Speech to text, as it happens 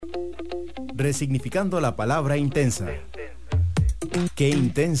resignificando la palabra intensa. ¡Qué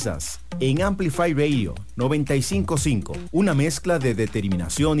intensas! En Amplify Radio 95.5, una mezcla de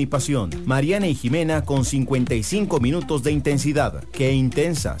determinación y pasión. Mariana y Jimena con 55 minutos de intensidad. ¡Qué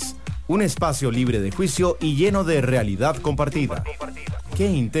intensas! Un espacio libre de juicio y lleno de realidad compartida. ¡Qué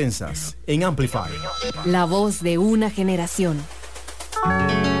intensas! En Amplify. La voz de una generación.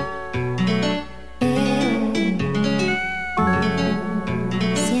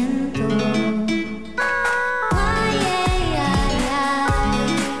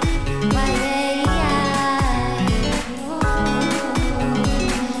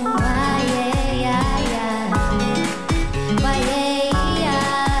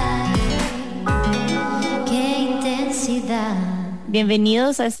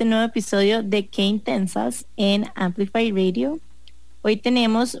 Bienvenidos a este nuevo episodio de Qué Intensas en Amplify Radio. Hoy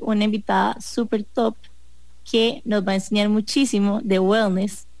tenemos una invitada super top que nos va a enseñar muchísimo de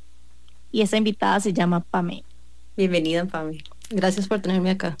wellness y esa invitada se llama Pame. Bienvenida, Pame. Gracias por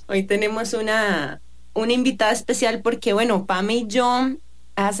tenerme acá. Hoy tenemos una invitada especial porque, bueno, Pame y yo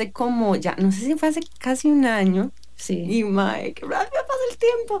hace como ya, no sé si fue hace casi un año. Sí. Y mae, qué rápido pasa el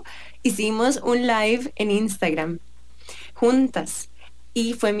tiempo. Hicimos un live en Instagram juntas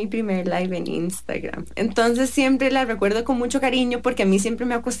y fue mi primer live en Instagram, entonces siempre la recuerdo con mucho cariño porque a mí siempre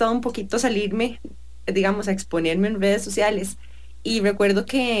me ha costado un poquito salirme, digamos, a exponerme en redes sociales, y recuerdo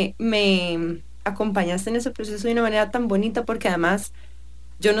que me acompañaste en ese proceso de una manera tan bonita porque además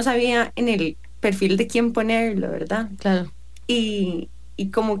yo no sabía en el perfil de quién ponerlo, ¿verdad? Claro. Y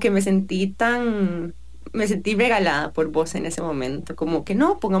como que me sentí regalada por vos en ese momento, como que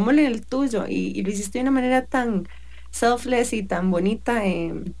no, pongámosle el tuyo, y lo hiciste de una manera tan selfless y tan bonita,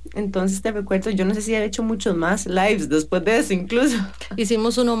 entonces te recuerdo, yo no sé si he hecho muchos más lives después de eso incluso.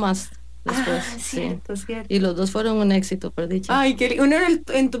 Hicimos uno más después. Cierto, sí. Cierto. Y los dos fueron un éxito, por dicho. Ay, uno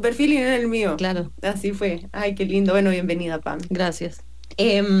en tu perfil y uno en el mío. Claro. Así fue. Ay, qué lindo. Bueno, bienvenida, Pam. Gracias.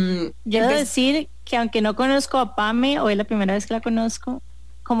 Yo debo decir que aunque no conozco a Pame, hoy es la primera vez que la conozco,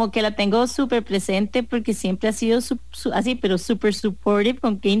 como que la tengo súper presente porque siempre ha sido así, pero súper supportive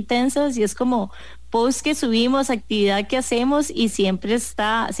con Qué Intensas, y es como post que subimos, actividad que hacemos, y siempre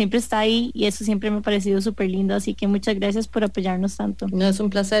está ahí, y eso siempre me ha parecido súper lindo, así que muchas gracias por apoyarnos tanto. No, es un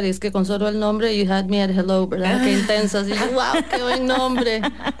placer, y es que con solo el nombre you had me at hello, ¿verdad? Qué Intensas, y yo, wow, qué buen nombre.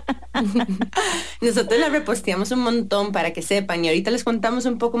 Nosotros la reposteamos un montón para que sepan, y ahorita les contamos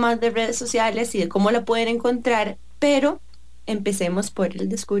un poco más de redes sociales y de cómo la pueden encontrar, pero empecemos por el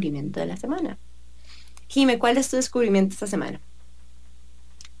descubrimiento de la semana. Jime, ¿cuál es tu descubrimiento esta semana?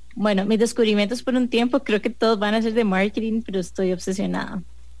 Bueno, mis descubrimientos por un tiempo creo que todos van a ser de marketing, pero estoy obsesionada.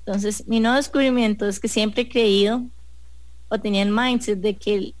 Entonces, mi nuevo descubrimiento es que siempre he creído o tenía el mindset de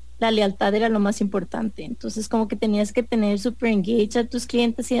que la lealtad era lo más importante. Entonces, como que tenías que tener súper engaged a tus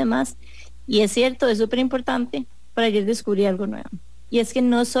clientes y demás. Y es cierto, es súper importante, pero ayer descubrí algo nuevo. Y es que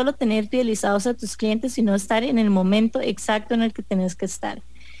no solo tener fidelizados a tus clientes, sino estar en el momento exacto en el que tenés que estar.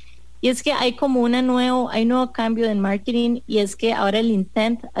 Y es que hay como hay nuevo cambio en marketing, y es que ahora el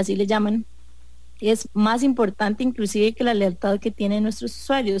intent, así le llaman, es más importante inclusive que la lealtad que tienen nuestros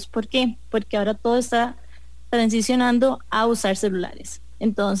usuarios. ¿Por qué? Porque ahora todo está transicionando a usar celulares.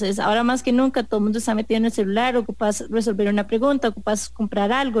 Entonces, ahora más que nunca todo el mundo está metido en el celular, ocupas resolver una pregunta, ocupas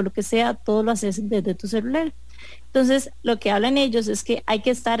comprar algo, lo que sea, todo lo haces desde tu celular. Entonces, lo que hablan ellos es que hay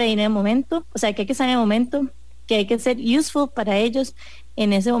que estar ahí en el momento, o sea, que hay que estar en el momento, que hay que ser useful para ellos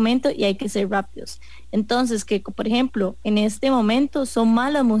en ese momento, y hay que ser rápidos. Entonces, que por ejemplo, en este momento son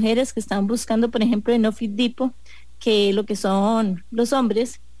más las mujeres que están buscando, por ejemplo, en Office Depot, que lo que son los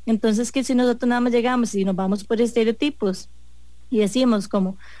hombres. Entonces, que si nosotros nada más llegamos y nos vamos por estereotipos y decimos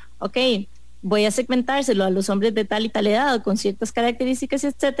como, ok, voy a segmentárselo a los hombres de tal y tal edad con ciertas características,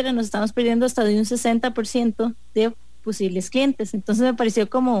 etcétera, nos estamos perdiendo hasta de un 60% de posibles clientes. Entonces me pareció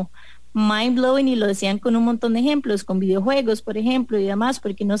como mind blowing, y lo decían con un montón de ejemplos, con videojuegos, por ejemplo, y demás,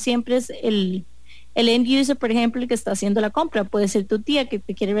 porque no siempre es el end user, por ejemplo, el que está haciendo la compra. Puede ser tu tía que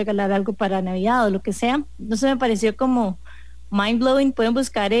te quiere regalar algo para Navidad o lo que sea. Entonces me pareció como mind blowing. Pueden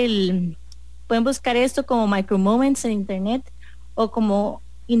buscar esto como micro moments en internet, o como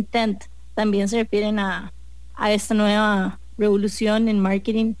intent. También se refieren a esta nueva revolución en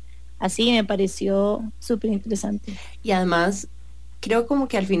marketing. Así me pareció súper interesante. Y además, creo como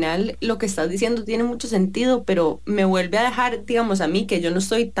que al final lo que estás diciendo tiene mucho sentido, pero me vuelve a dejar, digamos, a mí, que yo no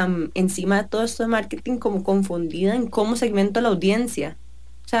estoy tan encima de todo esto de marketing, como confundida en cómo segmento la audiencia.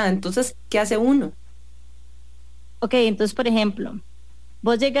 O sea, entonces, ¿qué hace uno? Ok, entonces, por ejemplo,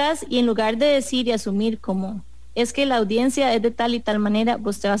 vos llegás y en lugar de decir y asumir como es que la audiencia es de tal y tal manera,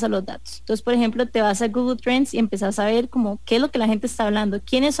 vos te vas a los datos. Entonces, por ejemplo, te vas a Google Trends y empezás a ver como qué es lo que la gente está hablando,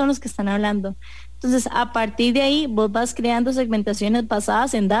 quiénes son los que están hablando. Entonces, a partir de ahí, vos vas creando segmentaciones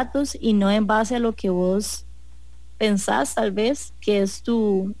basadas en datos y no en base a lo que vos pensás, tal vez, que es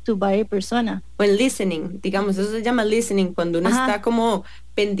tu buyer persona. O el listening, digamos, eso se llama listening, cuando uno Ajá. está como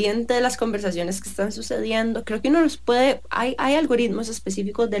pendiente de las conversaciones que están sucediendo. Creo que uno los puede, hay algoritmos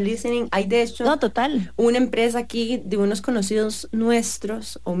específicos de listening. Hay de hecho No, total. una empresa aquí de unos conocidos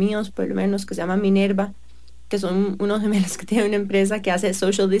nuestros, o míos por lo menos, que se llama Minerva, que son unos gemelos que tienen una empresa que hace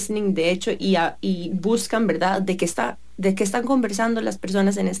social listening, de hecho, y buscan, ¿verdad?, de qué están conversando las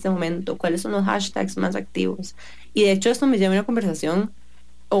personas en este momento, cuáles son los hashtags más activos. Y de hecho esto me lleva a una conversación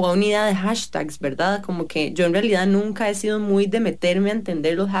o a una idea de hashtags, ¿verdad? Como que yo en realidad nunca he sido muy de meterme a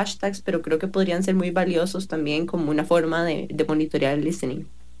entender los hashtags, pero creo que podrían ser muy valiosos también como una forma de monitorear el listening.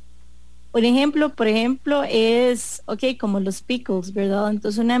 Por ejemplo, es, ok, como los pickles, ¿verdad?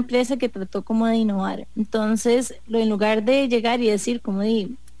 Entonces una empresa que trató como de innovar. Entonces, en lugar de llegar y decir como de,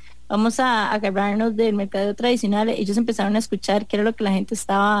 vamos a agarrarnos del mercado tradicional, ellos empezaron a escuchar qué era lo que la gente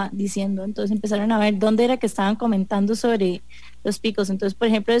estaba diciendo. Entonces empezaron a ver dónde era que estaban comentando sobre los pickles. Entonces, por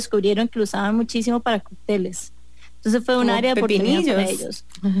ejemplo, descubrieron que lo usaban muchísimo para cócteles. Entonces fue un Como área de oportunidad para pepinillos. ellos.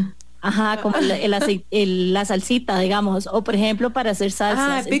 Ajá, como la salsita, digamos, o por ejemplo para hacer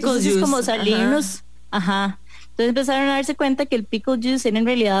salsas. Pickle Entonces juice. es como salirnos, ajá. Entonces empezaron a darse cuenta que el pickle juice era en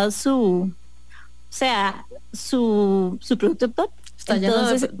realidad su producto top. Está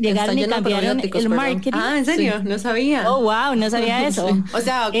Entonces llegaron y cambiaron el marketing. ¿En serio? Sí. No sabía. Oh, wow, no sabía eso. Sí. O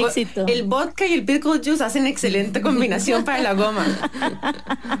sea, éxito. El vodka y el pickle juice hacen excelente combinación para la goma.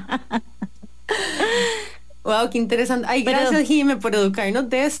 Wow, qué interesante. Ay, gracias, Jime, por educarnos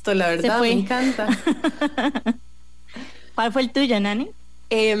de esto, la verdad, me encanta. ¿Cuál fue el tuyo, Nani?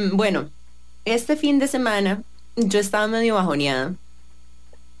 Bueno, este fin de semana yo estaba medio bajoneada.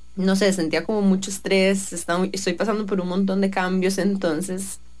 No sé, sentía como mucho estrés, estoy pasando por un montón de cambios,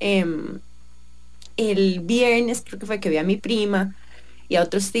 entonces el viernes creo que fue que vi a mi prima y a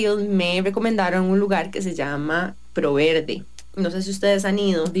otros tíos, me recomendaron un lugar que se llama Proverde. No sé si ustedes han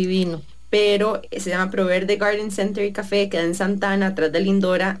ido. Divino. Pero se llama Proverde Garden Center y Café, queda en Santana, atrás de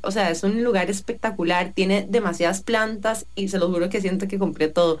Lindora. O sea, es un lugar espectacular, tiene demasiadas plantas y se lo juro que siento que compré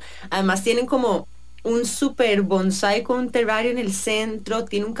todo. Además tienen como un super bonsai con un terrario en el centro,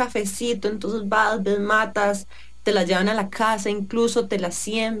 tiene un cafecito, entonces vas, ves matas, te las llevan a la casa, incluso te las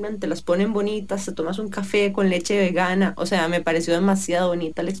siembran, te las ponen bonitas, te tomas un café con leche vegana. O sea, me pareció demasiado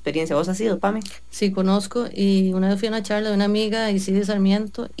bonita la experiencia. ¿Vos has ido, Pame? Sí, conozco, y una vez fui a una charla de una amiga, Isidro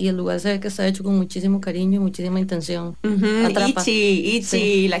Sarmiento, y el lugar se ve que está hecho con muchísimo cariño y muchísima intención. Atrapa. Ichi,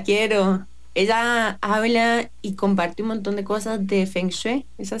 Sí. la quiero. Ella habla y comparte un montón de cosas de Feng Shui,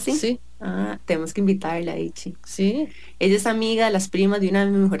 ¿es así? Sí. Tenemos que invitarla, Ichi. Sí. Ella es amiga de las primas de una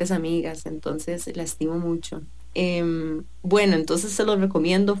de mis mejores amigas, entonces la estimo mucho. Bueno, entonces se lo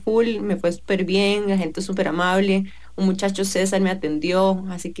recomiendo full, me fue súper bien, la gente súper amable, un muchacho César me atendió,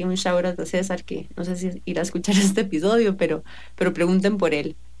 así que un shout out a César, que no sé si irá a escuchar este episodio, pero pregunten por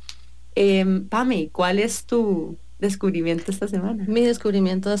él. Pame, ¿cuál es tu descubrimiento esta semana? Mi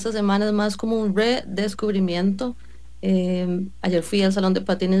descubrimiento de esta semana es más como un redescubrimiento. Ayer fui al salón de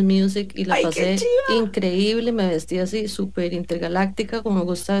Patines Music y la ¡Ay, pasé qué chiva! increíble, me vestí así súper intergaláctica, como me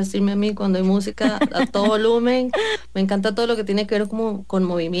gusta vestirme a mí cuando hay música a todo volumen. Me encanta todo lo que tiene que ver como con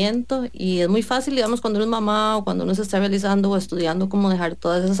movimiento, y es muy fácil, digamos, cuando uno es mamá o cuando uno se está realizando o estudiando, como dejar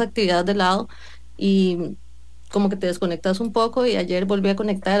todas esas actividades de lado y como que te desconectas un poco. Y ayer volví a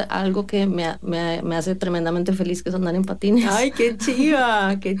conectar algo que me hace tremendamente feliz, que es andar en patines. ¡Ay, qué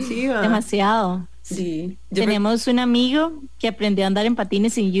chiva! ¡Qué chiva! Demasiado. Sí. Tenemos un amigo que aprendió a andar en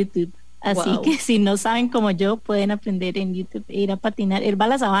patines en YouTube. Así Wow. que si no saben como yo, pueden aprender en YouTube e ir a patinar. Él va a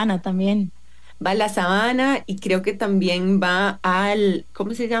la sabana también. Va a la sabana y creo que también va al,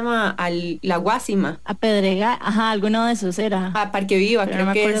 ¿cómo se llama? La Guásima. A Pedregal, ajá, alguno de esos era. A Parque Viva, Pero creo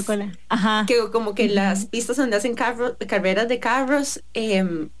no me que acuerdo es. cuál era. Ajá. Que como que las pistas donde hacen carreras de carros,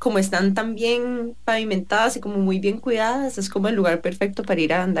 como están tan bien pavimentadas y como muy bien cuidadas, es como el lugar perfecto para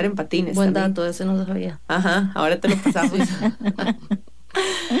ir a andar en patines. Buen también. dato, ese no lo sabía. Ajá, ahora te lo pasamos.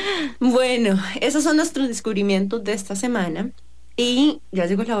 Bueno, esos son nuestros descubrimientos de esta semana. Y ya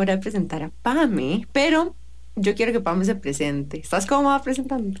llegó la hora de presentar a Pame, pero yo quiero que Pame se presente. ¿Estás cómoda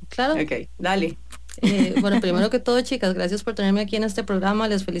presentando? Claro. Ok, dale. Bueno, primero que todo, chicas, gracias por tenerme aquí en este programa.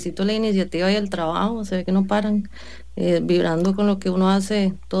 Les felicito la iniciativa y el trabajo. Se ve que no paran, vibrando con lo que uno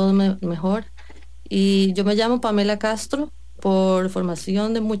hace, todo mejor. Y yo me llamo Pamela Castro. Por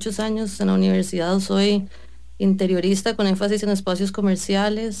formación de muchos años en la universidad soy interiorista con énfasis en espacios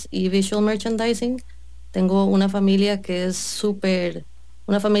comerciales y visual merchandising. Tengo una familia que es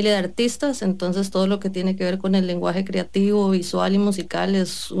una familia de artistas, entonces todo lo que tiene que ver con el lenguaje creativo, visual y musical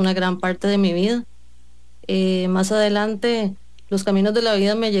es una gran parte de mi vida. Más adelante, los caminos de la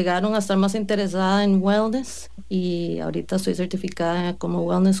vida me llegaron a estar más interesada en wellness y ahorita estoy certificada como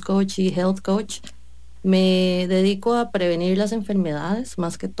wellness coach y health coach. Me dedico a prevenir las enfermedades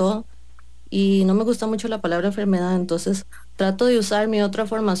más que todo y no me gusta mucho la palabra enfermedad, entonces trato de usar mi otra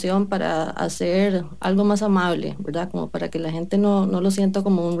formación para hacer algo más amable, ¿verdad? Como para que la gente no lo sienta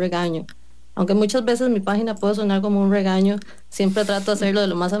como un regaño. Aunque muchas veces mi página puede sonar como un regaño, siempre trato de hacerlo de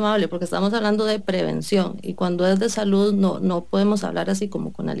lo más amable porque estamos hablando de prevención y cuando es de salud no podemos hablar así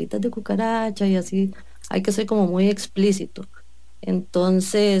como con alitas de cucaracha y así, hay que ser como muy explícito.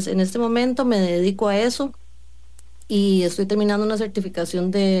 Entonces, en este momento me dedico a eso y estoy terminando una certificación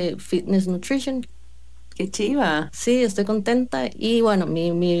de Fitness Nutrition. ¡Qué chiva! Sí, estoy contenta y bueno,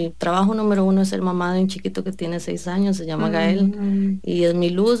 mi trabajo número uno es ser mamá de un chiquito que tiene 6 años, se llama Gael y es mi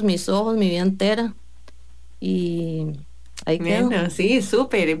luz, mis ojos, mi vida entera y ahí quedo. Bueno, sí,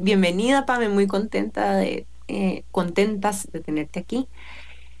 súper. Bienvenida, Pame, muy contentas de tenerte aquí.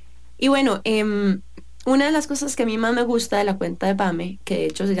 Y bueno, una de las cosas que a mí más me gusta de la cuenta de Pame, que de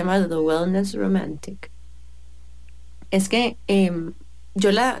hecho se llama The Wellness Romantic, es que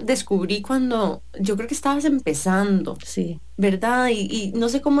yo la descubrí cuando yo creo que estabas empezando, Sí. ¿verdad? Y no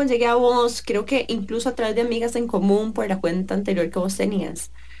sé cómo llegué a vos, creo que incluso a través de amigas en común por la cuenta anterior que vos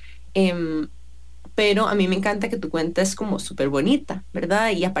tenías. Pero a mí me encanta que tu cuenta es como súper bonita,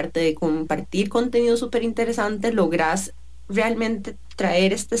 ¿verdad? Y aparte de compartir contenido súper interesante, logras realmente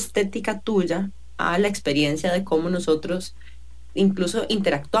traer esta estética tuya a la experiencia de cómo nosotros incluso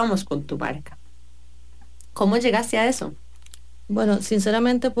interactuamos con tu marca. ¿Cómo llegaste a eso? Bueno,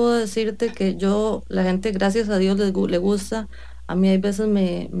 sinceramente puedo decirte que la gente, gracias a Dios, le gusta. A mí hay veces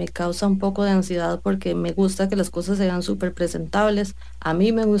me causa un poco de ansiedad porque me gusta que las cosas sean súper presentables. A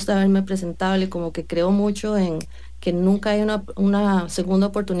mí me gusta verme presentable, como que creo mucho en que nunca hay una segunda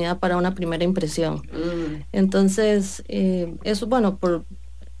oportunidad para una primera impresión. Entonces, eso, bueno,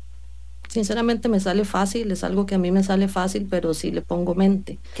 sinceramente me sale fácil, es algo que a mí me sale fácil, pero sí le pongo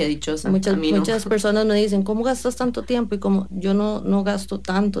mente. Qué dichosa. Muchas personas me dicen, ¿cómo gastas tanto tiempo? Y como yo no gasto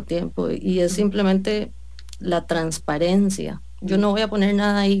tanto tiempo y es simplemente la transparencia. Yo no voy a poner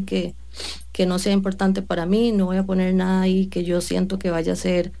nada ahí que no sea importante para mí, no voy a poner nada ahí que yo siento que vaya a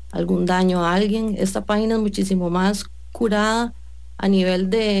hacer algún daño a alguien. Esta página es muchísimo más curada a nivel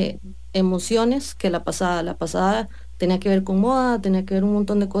de emociones que la pasada. La pasada tenía que ver con moda, tenía que ver un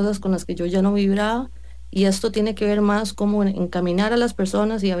montón de cosas con las que yo ya no vibraba y esto tiene que ver más como encaminar a las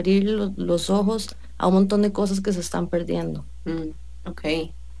personas y abrir los ojos a un montón de cosas que se están perdiendo. Ok.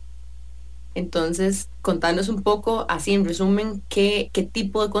 Entonces, contanos un poco, así en resumen, ¿qué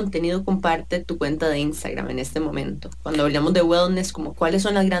tipo de contenido comparte tu cuenta de Instagram en este momento? Cuando hablamos de wellness, como cuáles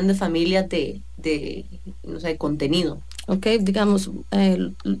son las grandes familias de no sé, contenido. Ok, digamos,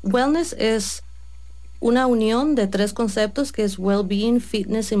 wellness es una unión de 3 conceptos que es well-being,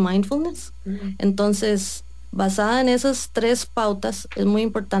 fitness y mindfulness. Entonces, basada en esas 3 pautas, es muy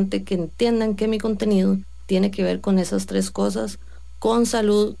importante que entiendan que mi contenido tiene que ver con esas 3 cosas, con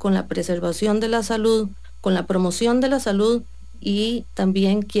salud, con la preservación de la salud, con la promoción de la salud y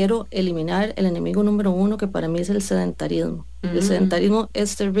también quiero eliminar el enemigo número 1 que para mí es el sedentarismo. El sedentarismo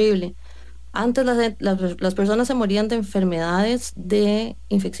es terrible. Antes las personas se morían de enfermedades de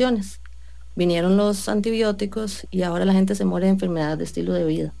infecciones. Vinieron los antibióticos y ahora la gente se muere de enfermedades de estilo de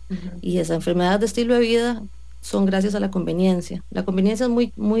vida. Y esas enfermedades de estilo de vida son gracias a la conveniencia. La conveniencia es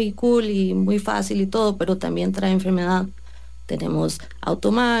muy, muy cool y muy fácil y todo, pero también trae enfermedad. Tenemos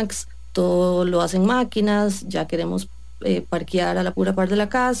Automax, todo lo hacen máquinas, ya queremos parquear a la pura par de la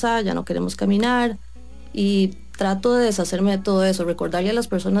casa, ya no queremos caminar y trato de deshacerme de todo eso, recordarle a las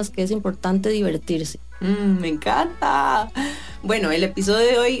personas que es importante divertirse. Me encanta. Bueno, el episodio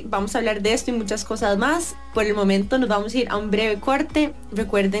de hoy vamos a hablar de esto y muchas cosas más. Por el momento nos vamos a ir a un breve corte.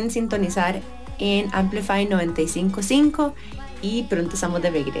 Recuerden sintonizar en Amplify 95.5 y pronto estamos de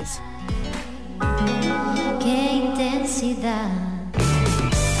regreso. ¡Qué intensidad!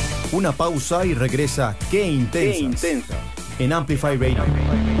 Una pausa y regresa ¡Qué intensas! En Amplify Radio.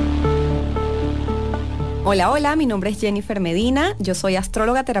 Hola, hola, mi nombre es Jennifer Medina, yo soy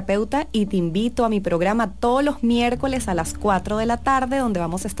astróloga terapeuta y te invito a mi programa todos los miércoles a las 4 de la tarde, donde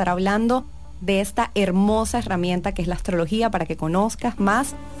vamos a estar hablando de esta hermosa herramienta que es la astrología para que conozcas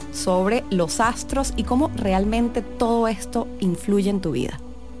más sobre los astros y cómo realmente todo esto influye en tu vida.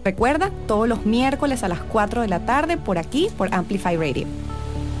 Recuerda, todos los miércoles a las 4 de la tarde por aquí, por Amplify Radio.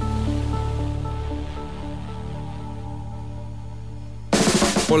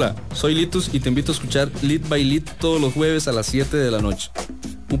 Hola, soy Litus y te invito a escuchar Lead by Lead todos los jueves a las 7 de la noche.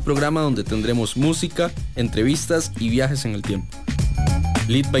 Un programa donde tendremos música, entrevistas y viajes en el tiempo.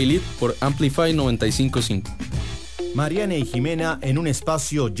 Lead by Lead por Amplify 95.5. Mariana y Jimena en un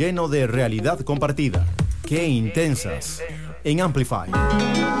espacio lleno de realidad compartida. ¡Qué intensas! En Amplify.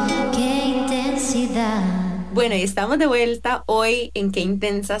 Qué intensidad. Bueno, y estamos de vuelta hoy en Qué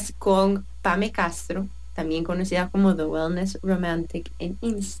Intensas con Pamela Castro, también conocida como The Wellness Romantic en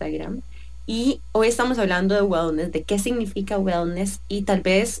Instagram. Y hoy estamos hablando de wellness, de qué significa wellness, y tal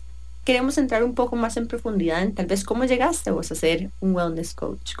vez queremos entrar un poco más en profundidad en tal vez cómo llegaste vos a ser un wellness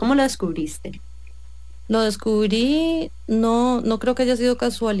coach. ¿Cómo lo descubriste? Lo descubrí, no creo que haya sido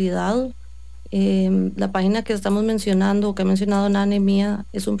casualidad. La página que estamos mencionando, que ha mencionado Nane mía,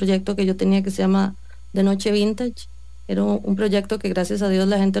 es un proyecto que yo tenía que se llama De Noche Vintage. Era un proyecto que gracias a Dios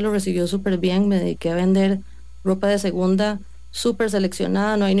la gente lo recibió súper bien. Me dediqué a vender ropa de segunda súper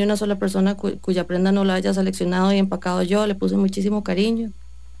seleccionada. No hay ni una sola persona cuya prenda no la haya seleccionado y empacado yo. Le puse muchísimo cariño.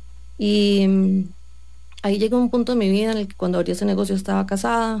 Y ahí llegó un punto de mi vida en el que cuando abrí ese negocio estaba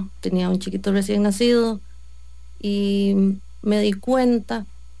casada, tenía un chiquito recién nacido y me di cuenta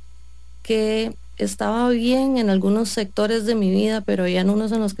que estaba bien en algunos sectores de mi vida, pero había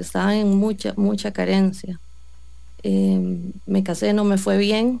unos en los que estaba en mucha carencia. Me casé, no me fue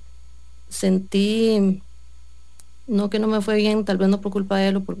bien, sentí, no que no me fue bien, tal vez no por culpa de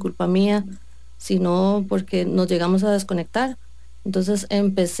él o por culpa mía, sino porque nos llegamos a desconectar. Entonces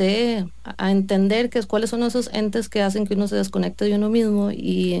empecé a entender cuáles son esos entes que hacen que uno se desconecte de uno mismo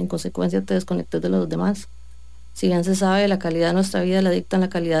y en consecuencia te desconectes de los demás. Si bien se sabe, la calidad de nuestra vida la dictan la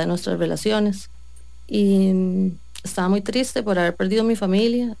calidad de nuestras relaciones. Y estaba muy triste por haber perdido mi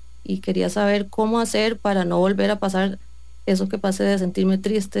familia y quería saber cómo hacer para no volver a pasar eso que pasé de sentirme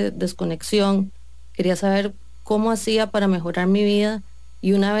triste, desconexión. Quería saber cómo hacía para mejorar mi vida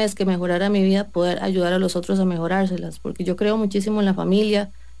y una vez que mejorara mi vida poder ayudar a los otros a mejorárselas, porque yo creo muchísimo en la familia,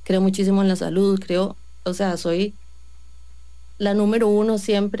 creo muchísimo en la salud, soy la número uno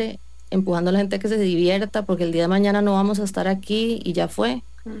siempre empujando a la gente a que se divierta, porque el día de mañana no vamos a estar aquí y ya fue.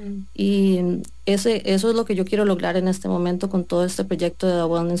 Y eso es lo que yo quiero lograr en este momento con todo este proyecto de The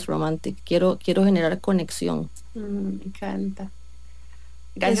Wellness Romantic. Quiero generar conexión. Me encanta.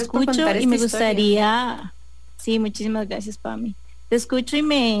 Gracias por contar esta historia. Me gustaría, sí, muchísimas gracias, Pami. Te escucho y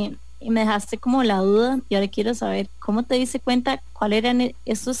me dejaste como la duda y ahora quiero saber cómo te diste cuenta cuáles eran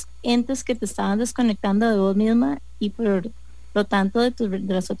esos entes que te estaban desconectando de vos misma y por lo tanto de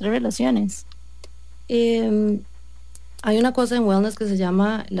las otras relaciones. Hay una cosa en wellness que se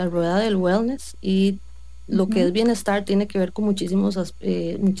llama la rueda del wellness y lo que es bienestar tiene que ver con muchísimas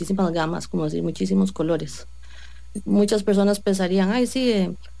gamas, como decir, muchísimos colores. Muchas personas pensarían, ay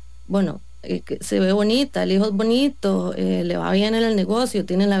sí, que se ve bonita, el hijo es bonito, le va bien en el negocio,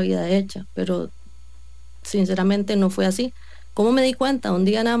 tiene la vida hecha, pero sinceramente no fue así. ¿Cómo me di cuenta? Un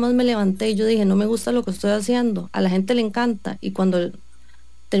día nada más me levanté y yo dije, no me gusta lo que estoy haciendo, a la gente le encanta, y cuando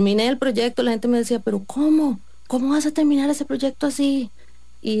terminé el proyecto la gente me decía, pero ¿cómo vas a terminar ese proyecto así?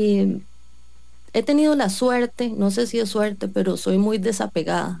 Y he tenido la suerte, no sé si es suerte, pero soy muy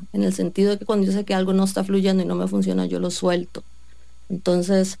desapegada, en el sentido de que cuando yo sé que algo no está fluyendo y no me funciona, yo lo suelto.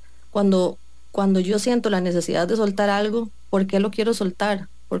 Entonces cuando yo siento la necesidad de soltar algo, ¿por qué lo quiero soltar?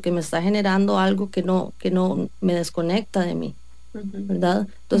 Porque me está generando algo que no me desconecta de mí, ¿verdad?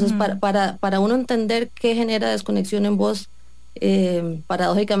 Entonces, para uno entender qué genera desconexión en vos,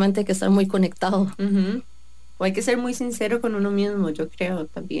 paradójicamente hay que estar muy conectado. O hay que ser muy sincero con uno mismo, yo creo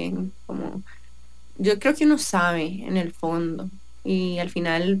también. Yo creo que uno sabe en el fondo. Y al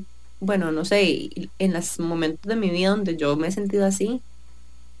final, no sé, en los momentos de mi vida donde yo me he sentido así,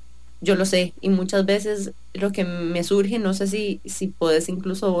 yo lo sé, y muchas veces lo que me surge, no sé si puedes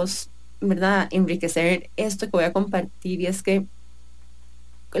incluso vos, ¿verdad?, enriquecer esto que voy a compartir, y es que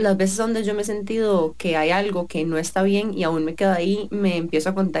las veces donde yo me he sentido que hay algo que no está bien y aún me quedo ahí, me empiezo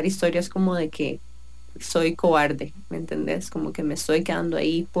a contar historias como de que soy cobarde, ¿me entendés? Como que me estoy quedando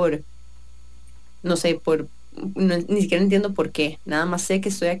ahí ni siquiera entiendo por qué, nada más sé que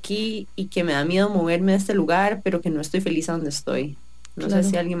estoy aquí y que me da miedo moverme de este lugar, pero que no estoy feliz a donde estoy. No sé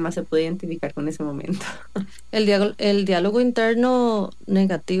si alguien más se puede identificar con ese momento. El diálogo interno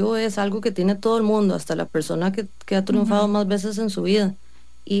negativo es algo que tiene todo el mundo, hasta la persona que ha triunfado más veces en su vida.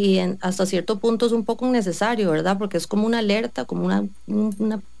 Y hasta cierto punto es un poco innecesario, ¿verdad? Porque es como una alerta, como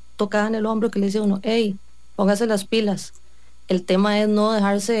una tocada en el hombro que le dice a uno, hey, póngase las pilas. El tema es no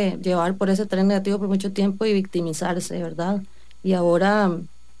dejarse llevar por ese tren negativo por mucho tiempo y victimizarse, ¿verdad? Y ahora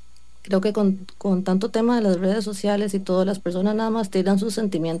creo que con tanto tema de las redes sociales y todo, las personas nada más tiran sus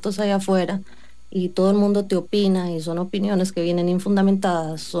sentimientos allá afuera y todo el mundo te opina y son opiniones que vienen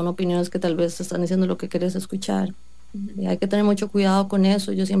infundamentadas, son opiniones que tal vez te están diciendo lo que quieres escuchar. Y hay que tener mucho cuidado con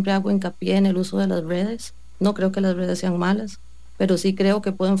eso. Yo siempre hago hincapié en el uso de las redes. No creo que las redes sean malas, pero sí creo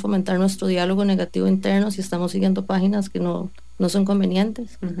que pueden fomentar nuestro diálogo negativo interno si estamos siguiendo páginas que no son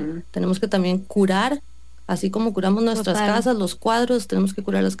convenientes. Tenemos que también curar, así como curamos nuestras casas, los cuadros, tenemos que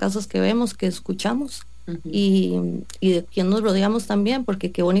curar las casas que vemos, que escuchamos. Y de quién nos rodeamos también,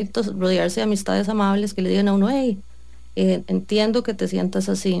 porque qué bonito rodearse de amistades amables que le digan a uno, hey, entiendo que te sientas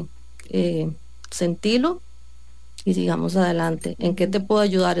así, sentilo y sigamos adelante. ¿En qué te puedo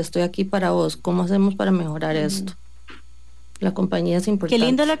ayudar? Estoy aquí para vos. ¿Cómo hacemos para mejorar esto? La compañía es importante. Qué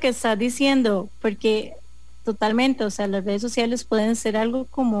lindo lo que estás diciendo, porque totalmente, o sea, las redes sociales pueden ser algo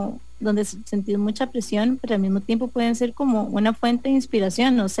como donde sentir mucha presión, pero al mismo tiempo pueden ser como una fuente de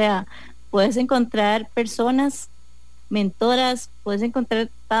inspiración. O sea, puedes encontrar personas, mentoras, puedes encontrar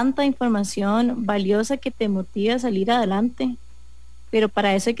tanta información valiosa que te motiva a salir adelante, pero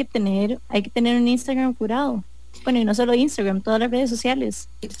para eso hay que tener un Instagram curado. Bueno, y no solo Instagram, todas las redes sociales.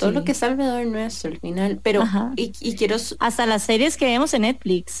 Y todo lo que está alrededor nuestro al final. Pero, y quiero... Hasta las series que vemos en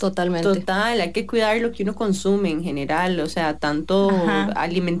Netflix. Totalmente. Total, hay que cuidar lo que uno consume en general, o sea, tanto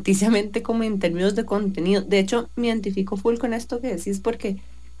alimenticiamente como en términos de contenido. De hecho, me identifico full con esto que decís porque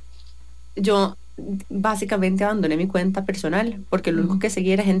yo básicamente abandoné mi cuenta personal porque lo único que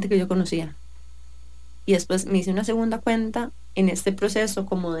seguía era gente que yo conocía. Y después me hice una segunda cuenta en este proceso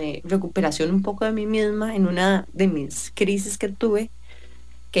como de recuperación un poco de mí misma, en una de mis crisis que tuve,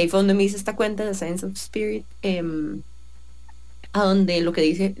 que ahí fue donde me hice esta cuenta de Science of Spirit, a donde lo que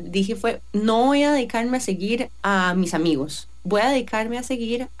dije fue, no voy a dedicarme a seguir a mis amigos, voy a dedicarme a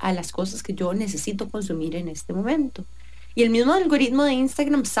seguir a las cosas que yo necesito consumir en este momento. Y el mismo algoritmo de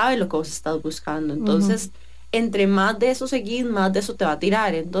Instagram sabe lo que vos estás buscando, entonces entre más de eso seguís, más de eso te va a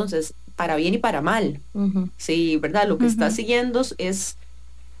tirar, entonces para bien y para mal. Sí, ¿verdad? Lo que estás siguiendo es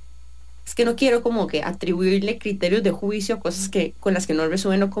que no quiero como que atribuirle criterios de juicio a cosas con las que no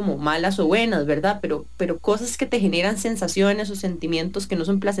resueno como malas o buenas, ¿verdad? Pero cosas que te generan sensaciones o sentimientos que no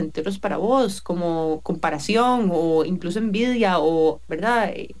son placenteros para vos, como comparación o incluso envidia o,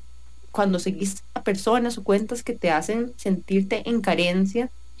 ¿verdad? Cuando seguís a personas o cuentas que te hacen sentirte en carencia,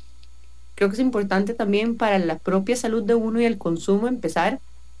 creo que es importante también para la propia salud de uno y el consumo empezar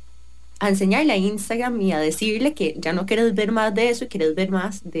a enseñarle a Instagram y a decirle que ya no quieres ver más de eso y quieres ver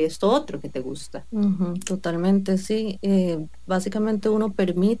más de esto otro que te gusta. Totalmente, sí. Básicamente uno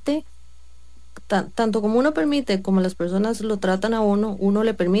permite, tanto como uno permite, como las personas lo tratan a uno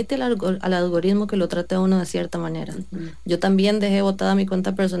le permite al algoritmo que lo trate a uno de cierta manera. Yo también dejé botada mi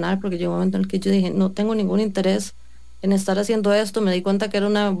cuenta personal porque llegó un momento en el que yo dije, no tengo ningún interés en estar haciendo esto. Me di cuenta que era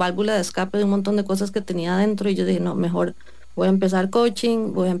una válvula de escape de un montón de cosas que tenía adentro y yo dije, no, mejor voy a empezar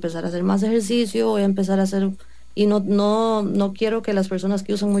coaching, voy a empezar a hacer más ejercicio, voy a empezar a hacer... Y no quiero que las personas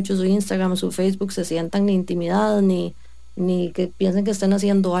que usan mucho su Instagram o su Facebook se sientan ni intimidadas, ni que piensen que estén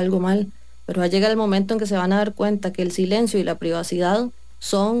haciendo algo mal. Pero va a llegar el momento en que se van a dar cuenta que el silencio y la privacidad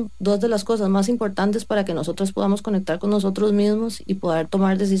son dos de las cosas más importantes para que nosotros podamos conectar con nosotros mismos y poder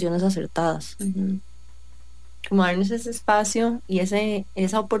tomar decisiones acertadas. Como darnos ese espacio y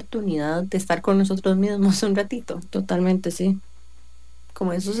esa oportunidad de estar con nosotros mismos un ratito. Totalmente, sí.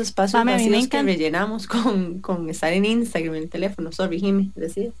 Como esos espacios vacíos que rellenamos con estar en Instagram, en el teléfono. Sorry, Jimmy,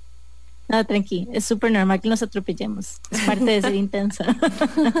 decías. No, tranqui, es súper normal que nos atropellemos. Es parte de ser intensa.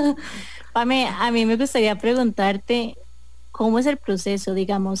 Pame, a mí me gustaría preguntarte, ¿cómo es el proceso?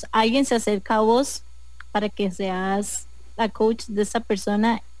 Digamos, alguien se acerca a vos para que seas la coach de esa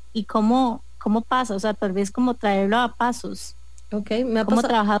persona y ¿cómo pasa? O sea, tal vez como traerlo a pasos. ¿Cómo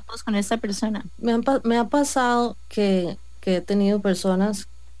trabajamos con esta persona? Me ha pasado que he tenido personas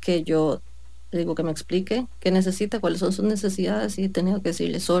que yo digo que me explique qué necesita, cuáles son sus necesidades, y he tenido que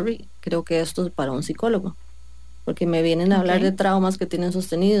decirle, sorry, creo que esto es para un psicólogo, porque me vienen a hablar de traumas que tienen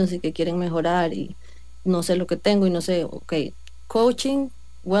sostenidos y que quieren mejorar y no sé lo que tengo y no sé, coaching,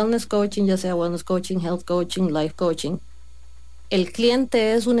 wellness coaching, ya sea wellness coaching, health coaching, life coaching, el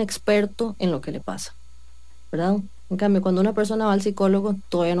cliente es un experto en lo que le pasa, ¿verdad? En cambio, cuando una persona va al psicólogo,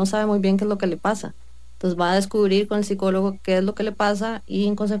 todavía no sabe muy bien qué es lo que le pasa. Entonces va a descubrir con el psicólogo qué es lo que le pasa y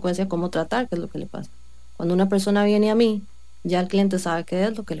en consecuencia cómo tratar qué es lo que le pasa. Cuando una persona viene a mí, ya el cliente sabe qué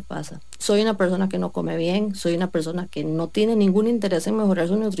es lo que le pasa. Soy una persona que no come bien, soy una persona que no tiene ningún interés en mejorar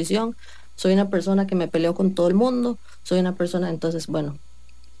su nutrición, soy una persona que me peleo con todo el mundo, soy una persona, entonces, bueno,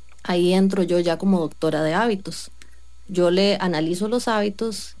 ahí entro yo ya como doctora de hábitos. Yo le analizo los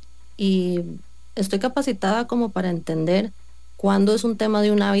hábitos y estoy capacitada como para entender cuándo es un tema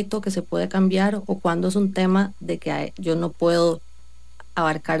de un hábito que se puede cambiar o cuándo es un tema de que yo no puedo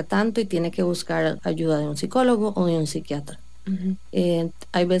abarcar tanto y tiene que buscar ayuda de un psicólogo o de un psiquiatra.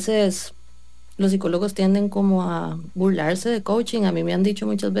 Hay veces los psicólogos tienden como a burlarse de coaching. A mí me han dicho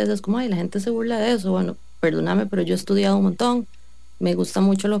muchas veces como, ay, la gente se burla de eso. Bueno, perdóname, pero yo he estudiado un montón, me gusta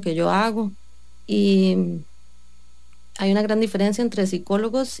mucho lo que yo hago, y hay una gran diferencia entre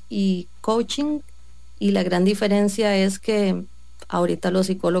psicólogos y coaching, y la gran diferencia es que ahorita los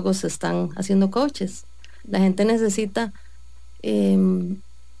psicólogos se están haciendo coaches. La gente necesita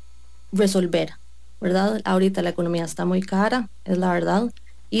resolver, ¿verdad? Ahorita la economía está muy cara, es la verdad,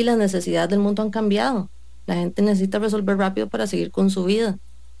 y las necesidades del mundo han cambiado. La gente necesita resolver rápido para seguir con su vida.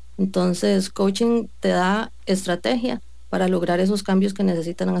 Entonces, coaching te da estrategia para lograr esos cambios que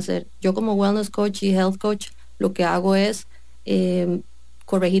necesitan hacer. Yo como wellness coach y health coach, lo que hago es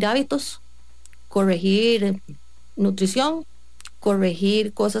corregir hábitos, corregir nutrición,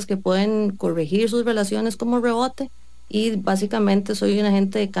 corregir cosas que pueden corregir sus relaciones como rebote, y básicamente soy un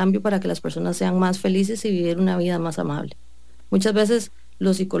agente de cambio para que las personas sean más felices y vivir una vida más amable. Muchas veces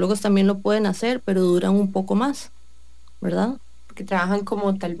los psicólogos también lo pueden hacer, pero duran un poco más, ¿verdad? Porque trabajan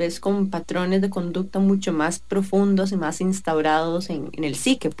como tal vez con patrones de conducta mucho más profundos y más instaurados en el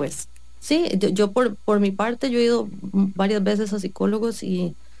psique, pues. Sí, yo por mi parte, yo he ido varias veces a psicólogos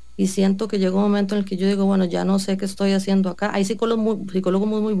y siento que llega un momento en el que yo digo, bueno, ya no sé qué estoy haciendo acá. Hay psicólogos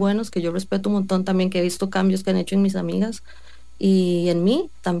muy buenos que yo respeto un montón también, que he visto cambios que han hecho en mis amigas y en mí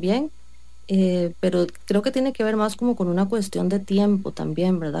también, pero creo que tiene que ver más como con una cuestión de tiempo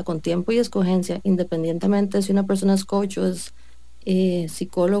también, ¿verdad? Con tiempo y escogencia, independientemente si una persona es coach o es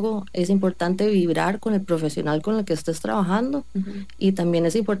psicólogo, es importante vibrar con el profesional con el que estés trabajando, y también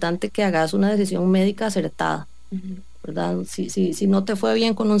es importante que hagas una decisión médica acertada, ¿verdad? Si no te fue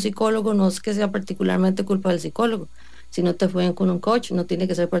bien con un psicólogo, no es que sea particularmente culpa del psicólogo. Si no te fue bien con un coach, no tiene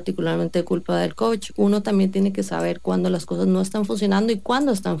que ser particularmente culpa del coach. Uno también tiene que saber cuándo las cosas no están funcionando y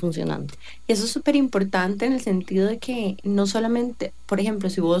cuándo están funcionando. Y eso es súper importante en el sentido de que no solamente, por ejemplo,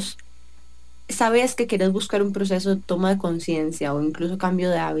 si vos sabes que quieres buscar un proceso de toma de conciencia o incluso cambio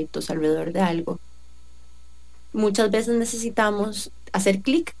de hábitos alrededor de algo, muchas veces necesitamos hacer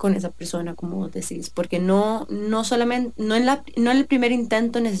clic con esa persona, como vos decís, porque no solamente, no en el primer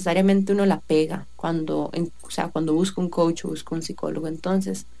intento necesariamente uno la pega cuando busca un coach o busca un psicólogo.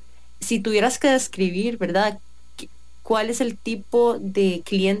 Entonces, si tuvieras que describir, ¿verdad?, ¿cuál es el tipo de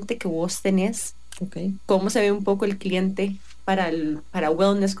cliente que vos tenés? Okay. ¿Cómo se ve un poco el cliente para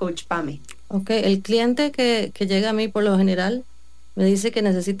Wellness Coach Pame? Okay, el cliente que llega a mí por lo general me dice que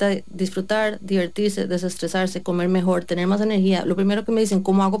necesita disfrutar, divertirse, desestresarse, comer mejor, tener más energía. Lo primero que me dicen,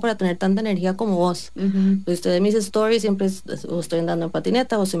 ¿cómo hago para tener tanta energía como vos? Pues ustedes mis stories siempre o estoy andando en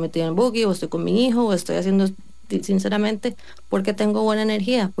patineta, o estoy metido en buggy, o estoy con mi hijo, o estoy haciendo, sinceramente, porque tengo buena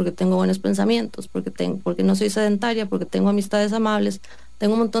energía, porque tengo buenos pensamientos, porque no soy sedentaria, porque tengo amistades amables,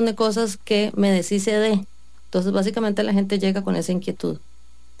 tengo un montón de cosas que me deshice de. Entonces básicamente la gente llega con esa inquietud.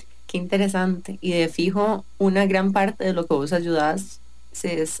 Qué interesante. Y de fijo, una gran parte de lo que vos ayudás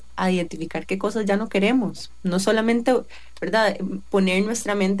es a identificar qué cosas ya no queremos. No solamente, ¿verdad?, poner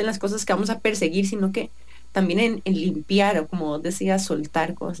nuestra mente en las cosas que vamos a perseguir, sino que también en limpiar, o como vos decías,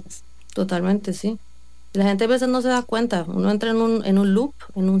 soltar cosas. Totalmente, sí. La gente a veces no se da cuenta. Uno entra en un loop,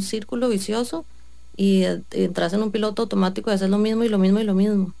 en un círculo vicioso, y entras en un piloto automático de hacer lo mismo y lo mismo y lo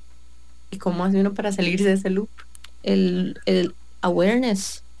mismo. ¿Y cómo hace uno para salirse de ese loop? El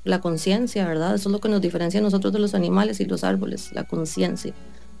awareness, la conciencia, ¿verdad? Eso es lo que nos diferencia a nosotros de los animales y los árboles, la conciencia.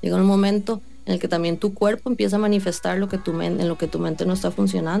 Llega un momento en el que también tu cuerpo empieza a manifestar en lo que tu mente no está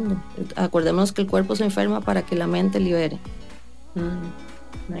funcionando. Acordémonos que el cuerpo se enferma para que la mente libere.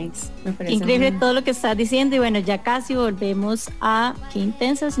 Nice. Me parece increíble todo lo que estás diciendo, y bueno, ya casi volvemos a Qué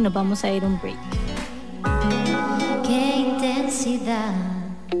Intensas y nos vamos a ir a un break. Qué intensidad.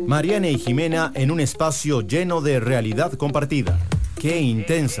 Mariana y Jimena en un espacio lleno de realidad compartida. Qué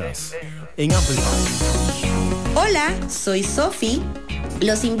intensas en Amplify. Hola, soy Sofi.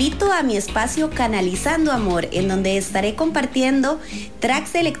 Los invito a mi espacio Canalizando Amor, en donde estaré compartiendo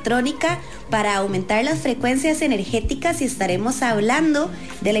tracks de electrónica para aumentar las frecuencias energéticas, y estaremos hablando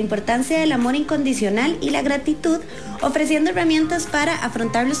de la importancia del amor incondicional y la gratitud, ofreciendo herramientas para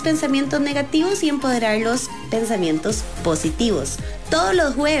afrontar los pensamientos negativos y empoderar los pensamientos positivos. Todos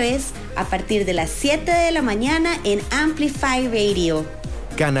los jueves a partir de las 7 de la mañana en Amplify Radio.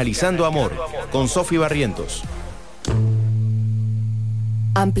 Canalizando Amor con Sofi Barrientos.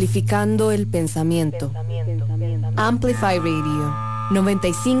 Amplificando el pensamiento. Amplify Radio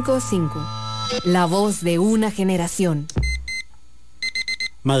 95.5. La voz de una generación.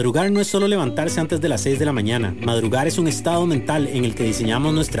 Madrugar no es solo levantarse antes de las 6 de la mañana. Madrugar es un estado mental en el que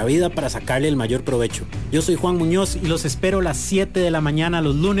diseñamos nuestra vida para sacarle el mayor provecho. Yo soy Juan Muñoz y los espero a las 7 de la mañana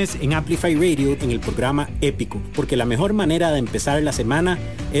los lunes en Amplify Radio en el programa Épico, porque la mejor manera de empezar la semana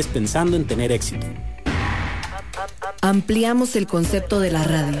es pensando en tener éxito. Ampliamos el concepto de la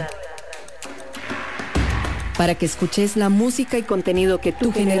radio para que escuches la música y contenido que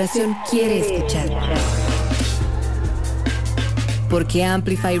tu generación quiere escuchar. Porque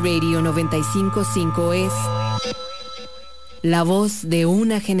Amplify Radio 955 es la voz de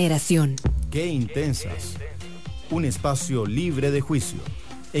una generación. Qué intensas. Un espacio libre de juicio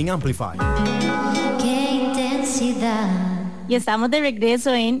en Amplify. Qué intensidad. Y estamos de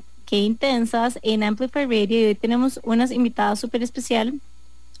regreso en Qué Intensas en Amplify Radio y hoy tenemos unas invitadas súper especial,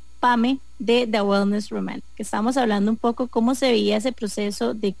 Pame de The Wellness Romantic. Estamos hablando un poco cómo se veía ese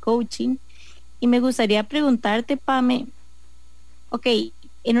proceso de coaching y me gustaría preguntarte, Pame, ok,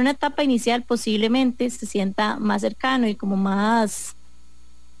 en una etapa inicial posiblemente se sienta más cercano y como más,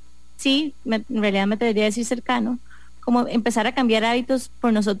 sí, en realidad me atrevería a decir cercano, como empezar a cambiar hábitos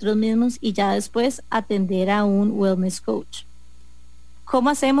por nosotros mismos y ya después atender a un wellness coach. ¿Cómo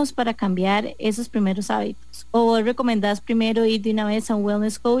hacemos para cambiar esos primeros hábitos? ¿O vos recomendás primero ir de una vez a un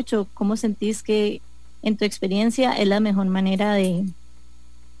wellness coach o cómo sentís que en tu experiencia es la mejor manera de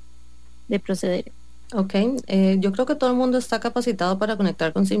proceder? Ok, yo creo que todo el mundo está capacitado para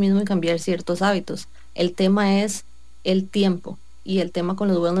conectar con sí mismo y cambiar ciertos hábitos. El tema es el tiempo y el tema con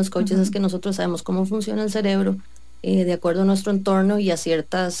los wellness coaches es que nosotros sabemos cómo funciona el cerebro de acuerdo a nuestro entorno y a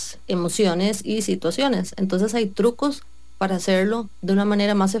ciertas emociones y situaciones. Entonces hay trucos para hacerlo de una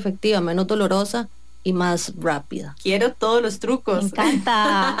manera más efectiva, menos dolorosa y más rápida. Quiero todos los trucos. Me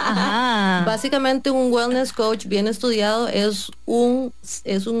encanta. Ajá. Básicamente un wellness coach bien estudiado es un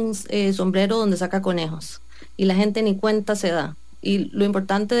sombrero donde saca conejos y la gente ni cuenta se da. Y lo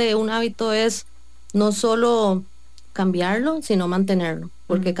importante de un hábito es no solo cambiarlo, sino mantenerlo,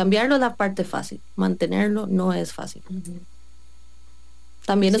 porque cambiarlo es la parte fácil, mantenerlo no es fácil.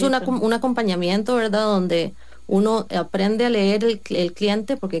 También es un acompañamiento, ¿verdad? Donde uno aprende a leer el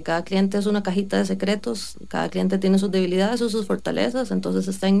cliente, porque cada cliente es una cajita de secretos, cada cliente tiene sus debilidades o sus fortalezas, entonces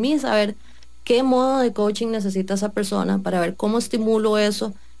está en mí saber qué modo de coaching necesita esa persona para ver cómo estimulo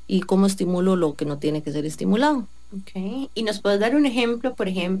eso y cómo estimulo lo que no tiene que ser estimulado. Okay. ¿Y nos puedes dar un ejemplo, por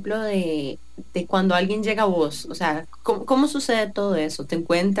ejemplo, de cuando alguien llega a vos? O sea, ¿cómo sucede todo eso? Te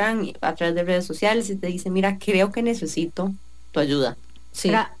encuentran a través de redes sociales y te dicen, mira, creo que necesito tu ayuda. Sí.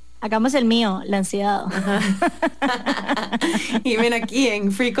 Ahora, hagamos el mío, la ansiedad. Y ven aquí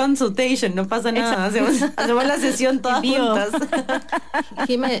en free consultation, no pasa nada, hacemos la sesión todas juntas.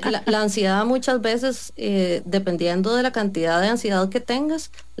 Jimé, la ansiedad muchas veces, dependiendo de la cantidad de ansiedad que tengas,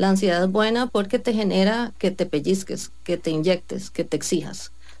 la ansiedad es buena porque te genera que te pellizques, que te inyectes, que te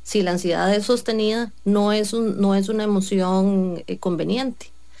exijas. Si la ansiedad es sostenida, no es una emoción conveniente.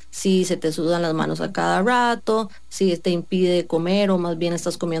 Si se te sudan las manos a cada rato, si te impide comer o más bien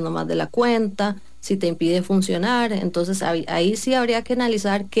estás comiendo más de la cuenta, si te impide funcionar, entonces ahí sí habría que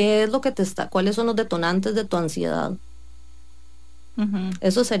analizar qué es lo que cuáles son los detonantes de tu ansiedad.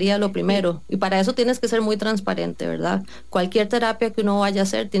 Eso sería lo primero, y para eso tienes que ser muy transparente, ¿verdad? Cualquier terapia que uno vaya a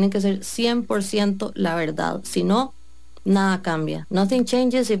hacer tiene que ser 100% la verdad, si no, nada cambia. Nothing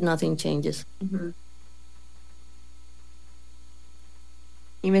changes if nothing changes.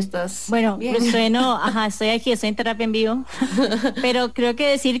 Y me estás... Bueno, pues estoy aquí, estoy en terapia en vivo, pero creo que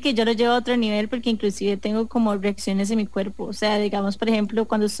decir que yo lo llevo a otro nivel porque inclusive tengo como reacciones en mi cuerpo, o sea, digamos, por ejemplo,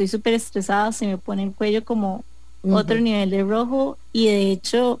 cuando estoy súper estresada se me pone el cuello como otro nivel de rojo y de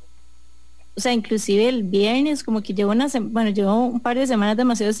hecho, o sea, inclusive el viernes como que llevo un par de semanas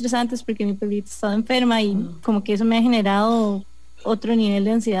demasiado estresantes porque mi perrita estaba enferma y como que eso me ha generado otro nivel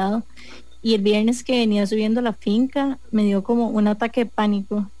de ansiedad. Y el viernes que venía subiendo la finca me dio como un ataque de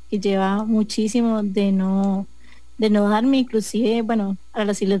pánico que lleva muchísimo de no darme, inclusive, bueno,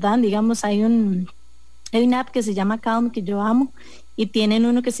 ahora sí les dan, digamos, hay una app que se llama Calm que yo amo y tienen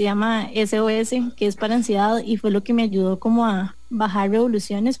uno que se llama SOS que es para ansiedad y fue lo que me ayudó como a bajar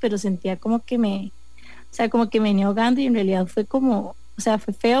revoluciones, pero sentía como que me venía ahogando y en realidad fue como, o sea,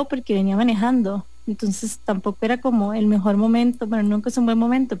 fue feo porque venía manejando, entonces tampoco era como el mejor momento, bueno, nunca es un buen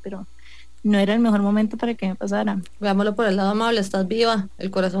momento, pero no era el mejor momento para que me pasara. Veámoslo por el lado amable, estás viva,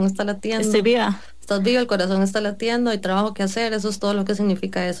 el corazón está latiendo. Estoy viva. Estás viva, el corazón está latiendo, hay trabajo que hacer, eso es todo lo que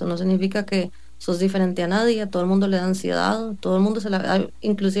significa eso. No significa que sos diferente a nadie, a todo el mundo le da ansiedad, todo el mundo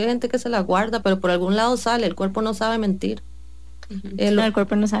inclusive gente que se la guarda, pero por algún lado sale, el cuerpo no sabe mentir. El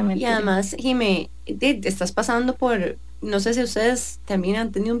cuerpo no sabe mentir. Y además, Jimé, estás pasando por, no sé si ustedes también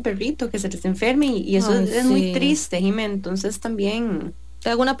han tenido un perrito que se les enferme y eso es muy triste, Jimé, entonces también... Te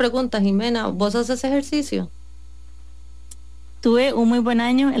hago una pregunta, Jimena, ¿vos haces ejercicio? Tuve un muy buen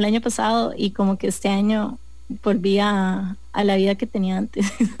año el año pasado y como que este año volví a la vida que tenía antes.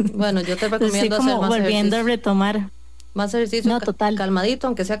 Bueno, yo te recomiendo como hacer más volviendo ejercicio. a retomar. Más ejercicio, No, total. calmadito,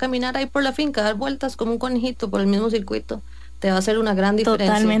 aunque sea caminar ahí por la finca, dar vueltas como un conejito por el mismo circuito, te va a hacer una gran diferencia.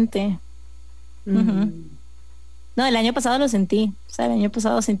 Totalmente. Ujú. No, el año pasado lo sentí. O sea, el año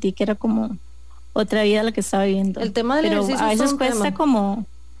pasado sentí que era como otra vida la que estaba viviendo. El tema del Pero ejercicio a es veces un cuesta tema. como...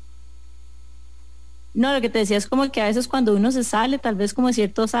 No, lo que te decía es como que a veces cuando uno se sale, tal vez como de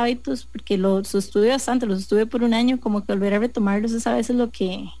ciertos hábitos, porque los estuve bastante, los estuve por un año, como que volver a retomarlos es a veces lo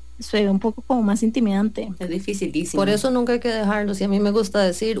que se ve un poco como más intimidante. Es dificilísimo. Por eso nunca hay que dejarlos. Y a mí me gusta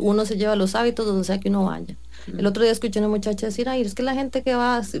decir, uno se lleva los hábitos donde sea que uno vaya. El otro día escuché a una muchacha decir, ay, es que la gente que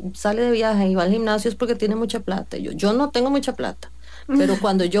va, sale de viaje y va al gimnasio es porque tiene mucha plata. Y yo no tengo mucha plata. Pero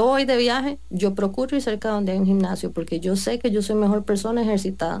cuando yo voy de viaje, yo procuro ir cerca donde hay un gimnasio, porque yo sé que yo soy mejor persona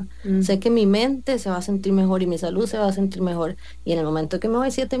ejercitada. Sé que mi mente se va a sentir mejor y mi salud se va a sentir mejor. Y en el momento que me voy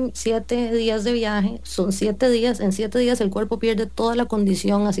 7 días de viaje, son 7 días, en 7 días el cuerpo pierde toda la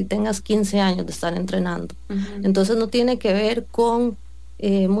condición, así tengas 15 años de estar entrenando. Entonces no tiene que ver con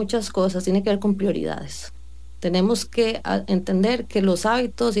muchas cosas, tiene que ver con prioridades. Tenemos que entender que los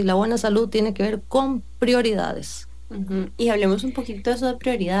hábitos y la buena salud tiene que ver con prioridades. Y hablemos un poquito de eso de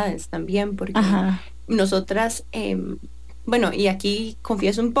prioridades también, porque nosotras, bueno, y aquí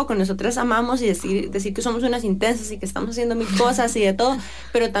confieso un poco, nosotras amamos y decir que somos unas intensas y que estamos haciendo mil cosas y de todo,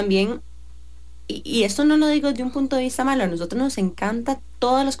 pero también, y esto no lo digo desde un punto de vista malo, a nosotros nos encanta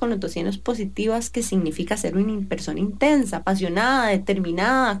todas las connotaciones positivas que significa ser una persona intensa, apasionada,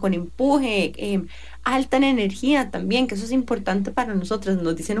 determinada, con empuje, alta en energía también, que eso es importante para nosotras.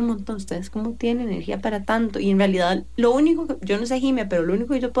 Nos dicen un montón, ustedes cómo tienen energía para tanto, y en realidad lo único que, yo no sé, Jimé, pero lo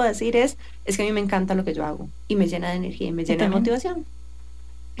único que yo puedo decir es que a mí me encanta lo que yo hago y me llena de energía y me llena de motivación.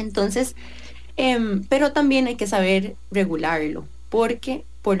 Entonces, pero también hay que saber regularlo, porque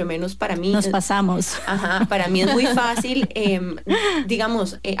por lo menos para mí nos pasamos. Para mí es muy fácil,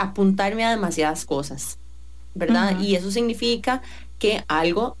 digamos, apuntarme a demasiadas cosas, ¿verdad? Y eso significa que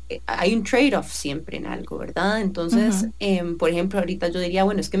algo, hay un trade-off siempre en algo, ¿verdad? Entonces, por ejemplo, ahorita yo diría,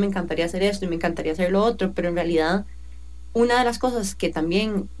 bueno, es que me encantaría hacer esto y me encantaría hacer lo otro, pero en realidad una de las cosas que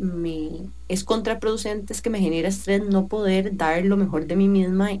también me es contraproducente es que me genera estrés no poder dar lo mejor de mí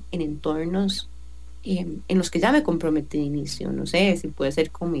misma en entornos en los que ya me comprometí de inicio. No sé, si puede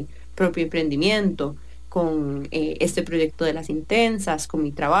ser con mi propio emprendimiento, con este proyecto de las intensas, con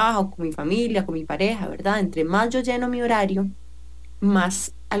mi trabajo, con mi familia, con mi pareja, ¿verdad? Entre más yo lleno mi horario,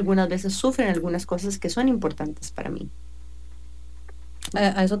 más algunas veces sufren algunas cosas que son importantes para mí.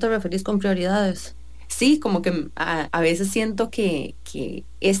 ¿A eso te referís con prioridades? Sí, como que a veces siento que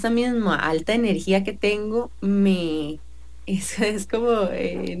esta misma alta energía que tengo es como,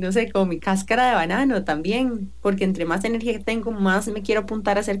 no sé, como mi cáscara de banano también, porque entre más energía que tengo, más me quiero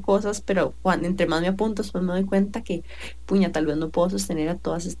apuntar a hacer cosas, pero entre más me apunto, pues me doy cuenta que, puña, tal vez no puedo sostener a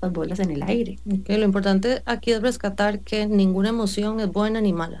todas estas bolas en el aire. Lo importante aquí es rescatar que ninguna emoción es buena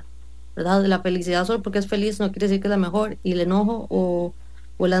ni mala, ¿verdad? La felicidad solo porque es feliz no quiere decir que es la mejor, y el enojo o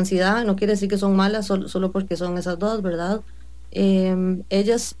la ansiedad no quiere decir que son malas solo porque son esas dos, ¿verdad?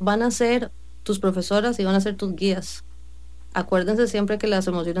 Ellas van a ser tus profesoras y van a ser tus guías. Acuérdense siempre que las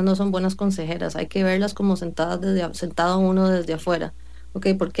emociones no son buenas consejeras, hay que verlas como sentado uno desde afuera. Ok,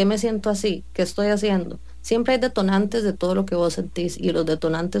 ¿por qué me siento así? ¿Qué estoy haciendo? Siempre hay detonantes de todo lo que vos sentís, y los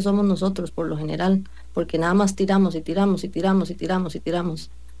detonantes somos nosotros por lo general, porque nada más tiramos y tiramos y tiramos y tiramos y tiramos.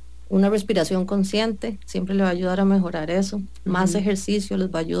 Una respiración consciente siempre le va a ayudar a mejorar eso. Más ejercicio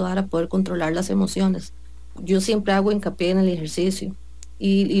les va a ayudar a poder controlar las emociones. Yo siempre hago hincapié en el ejercicio,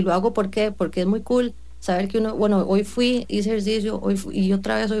 y lo hago porque es muy cool saber que uno, bueno, hoy fui, hice ejercicio, y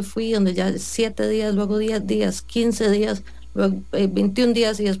otra vez hoy fui, donde ya 7 días, luego 10 días, 15 días, luego 21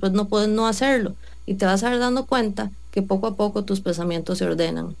 días, y después no puedes no hacerlo. Y te vas a ir dando cuenta que poco a poco tus pensamientos se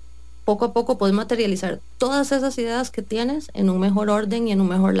ordenan. Poco a poco puedes materializar todas esas ideas que tienes en un mejor orden y en un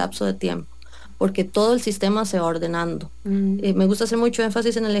mejor lapso de tiempo, porque todo el sistema se va ordenando. Me gusta hacer mucho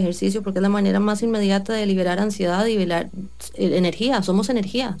énfasis en el ejercicio porque es la manera más inmediata de liberar ansiedad y liberar energía. Somos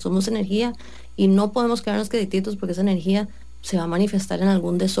energía, y no podemos quedarnos quietitos porque esa energía se va a manifestar en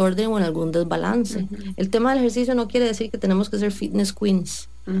algún desorden o en algún desbalance. El tema del ejercicio no quiere decir que tenemos que ser fitness queens,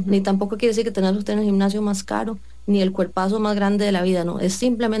 ni tampoco quiere decir que tenemos que tener el gimnasio más caro, ni el cuerpazo más grande de la vida, no, es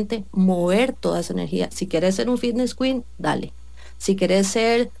simplemente mover toda esa energía. Si querés ser un fitness queen, dale. Si querés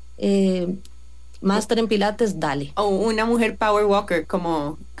ser máster en pilates, dale. O una mujer power walker,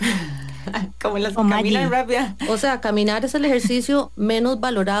 como Como las O Maggie. caminan rápida. O sea, caminar es el ejercicio menos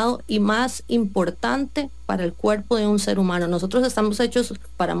valorado y más importante para el cuerpo de un ser humano. Nosotros estamos hechos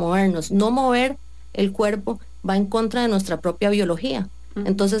para movernos. No mover el cuerpo va en contra de nuestra propia biología.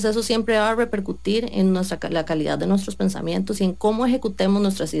 Entonces eso siempre va a repercutir en la calidad de nuestros pensamientos y en cómo ejecutemos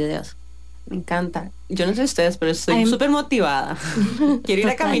nuestras ideas. Me encanta. Yo no sé ustedes, pero estoy súper motivada. Quiero ir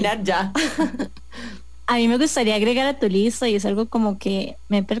a caminar ya. A mí me gustaría agregar a tu lista, y es algo como que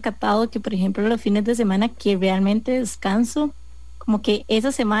me he percatado que, por ejemplo, los fines de semana que realmente descanso, como que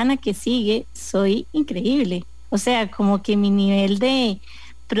esa semana que sigue soy increíble. O sea, como que mi nivel de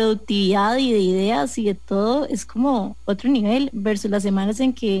productividad y de ideas y de todo es como otro nivel versus las semanas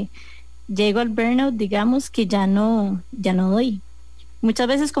en que llego al burnout, digamos, que ya no doy. Muchas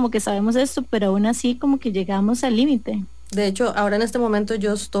veces como que sabemos esto, pero aún así como que llegamos al límite. De hecho, ahora en este momento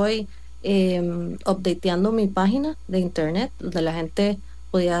yo estoy updateando mi página de internet, donde la gente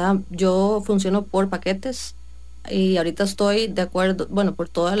yo funciono por paquetes y ahorita estoy de acuerdo, bueno, por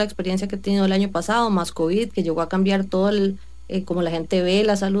toda la experiencia que he tenido el año pasado, más COVID, que llegó a cambiar todo como la gente ve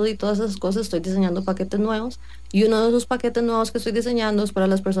la salud y todas esas cosas. Estoy diseñando paquetes nuevos y uno de esos paquetes nuevos que estoy diseñando es para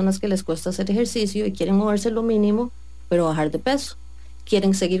las personas que les cuesta hacer ejercicio y quieren moverse lo mínimo, pero bajar de peso.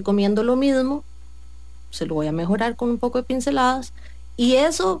 Quieren seguir comiendo lo mismo, se lo voy a mejorar con un poco de pinceladas. Y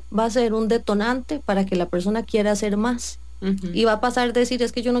eso va a ser un detonante para que la persona quiera hacer más. Y va a pasar de decir,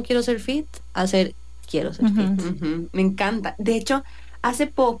 es que yo no quiero ser fit, a ser, quiero ser fit. Me encanta. De hecho, hace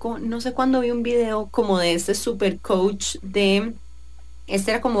poco, no sé cuándo vi un video como de este super coach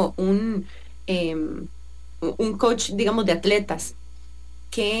este era como un coach, digamos, de atletas,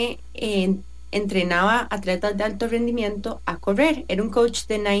 que entrenaba atletas de alto rendimiento a correr. Era un coach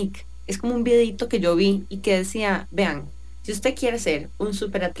de Nike. Es como un videito que yo vi y que decía, vean, si usted quiere ser un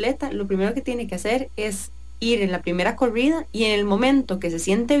superatleta, lo primero que tiene que hacer es ir en la primera corrida y en el momento que se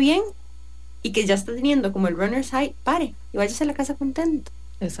siente bien y que ya está teniendo como el runner's high, pare y váyase a la casa contento.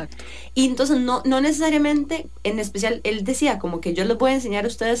 Exacto. Y entonces no necesariamente, en especial, él decía como que yo les voy a enseñar a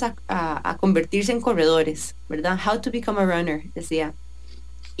ustedes a convertirse en corredores, ¿verdad? How to become a runner, decía.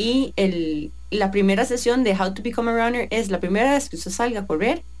 Y la primera sesión de How to become a runner es la primera vez que usted salga a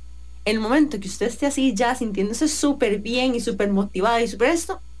correr. El momento que usted esté así ya sintiéndose súper bien y súper motivada y súper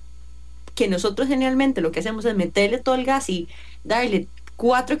esto, que nosotros generalmente lo que hacemos es meterle todo el gas y darle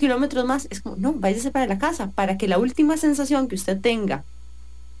 4 kilómetros más, es como, no, váyase para la casa, para que la última sensación que usted tenga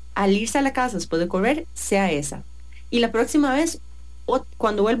al irse a la casa después de correr sea esa. Y la próxima vez,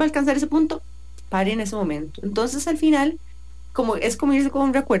 cuando vuelva a alcanzar ese punto, pare en ese momento. Entonces al final, es como irse con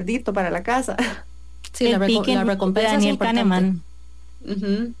un recuerdito para la casa. Sí, la recompensa de Daniel Kahneman.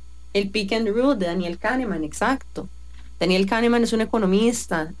 El Pick and Rule de Daniel Kahneman, exacto. Daniel Kahneman es un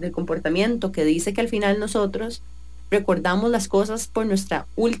economista del comportamiento que dice que al final nosotros recordamos las cosas por nuestra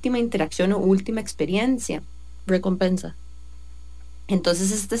última interacción o última experiencia. Recompensa.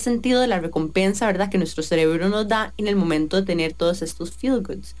 Entonces este sentido de la recompensa, ¿verdad?, que nuestro cerebro nos da en el momento de tener todos estos feel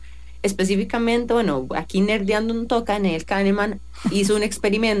goods. Específicamente, bueno, aquí nerdeando un toque, Daniel Kahneman hizo un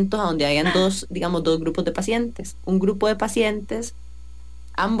experimento donde habían dos grupos de pacientes. Un grupo de pacientes,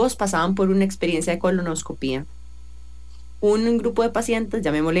 ambos pasaban por una experiencia de colonoscopía. Un grupo de pacientes,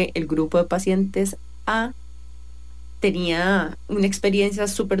 llamémosle el grupo de pacientes A, tenía una experiencia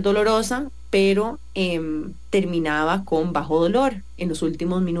súper dolorosa, pero terminaba con bajo dolor en los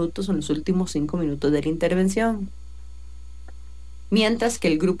últimos minutos o en los últimos 5 minutos de la intervención. Mientras que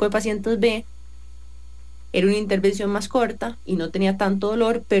el grupo de pacientes B era una intervención más corta y no tenía tanto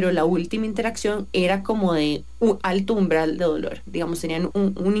dolor, pero la última interacción era como de un alto umbral de dolor. Digamos, tenían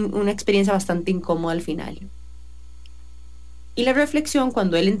una experiencia bastante incómoda al final. Y la reflexión,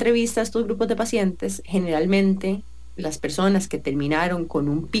 cuando él entrevista a estos grupos de pacientes, generalmente las personas que terminaron con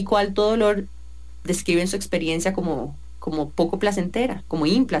un pico alto dolor describen su experiencia como poco placentera, como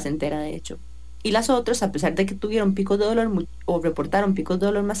implacentera de hecho. Y las otras, a pesar de que tuvieron picos de dolor o reportaron picos de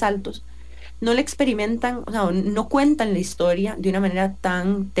dolor más altos, no le experimentan, o sea, no cuentan la historia de una manera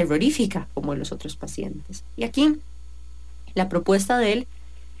tan terrorífica como los otros pacientes. Y aquí la propuesta de él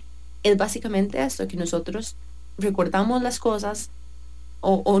es básicamente esto, que nosotros recordamos las cosas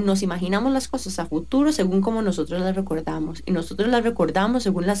o nos imaginamos las cosas a futuro según como nosotros las recordamos, y nosotros las recordamos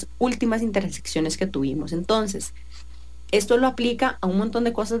según las últimas intersecciones que tuvimos. Entonces, esto lo aplica a un montón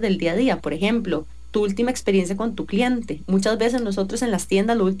de cosas del día a día. Por ejemplo, tu última experiencia con tu cliente. Muchas veces nosotros en las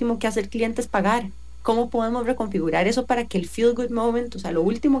tiendas lo último que hace el cliente es pagar. ¿Cómo podemos reconfigurar eso para que el feel good moment, o sea, lo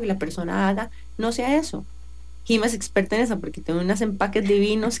último que la persona haga, no sea eso? Jima es experta en eso porque tiene unos empaques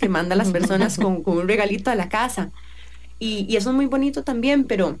divinos que manda a las personas con un regalito a la casa. Y eso es muy bonito también,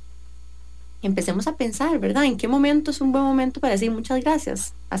 pero empecemos a pensar, ¿verdad? ¿En qué momento es un buen momento para decir muchas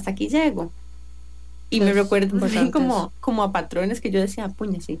gracias? Hasta aquí llego. Y me recuerdo también como a patrones que yo decía,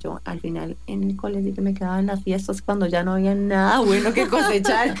 puña, si yo al final en el colegio que me quedaba en las fiestas cuando ya no había nada bueno que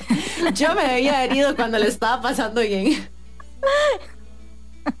cosechar. Yo me había herido cuando le estaba pasando bien.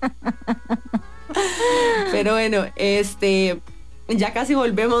 Pero bueno, ya casi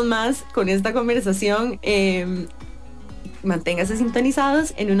volvemos más con esta conversación. Manténgase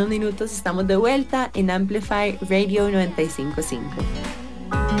sintonizados. En unos minutos estamos de vuelta en Amplify Radio 95.5.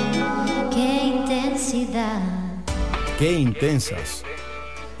 Qué intensidad. Qué intensas.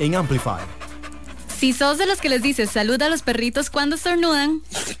 En Amplify. Si sos de los que les dices salud a los perritos cuando estornudan,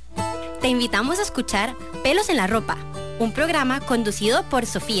 te invitamos a escuchar Pelos en la Ropa, un programa conducido por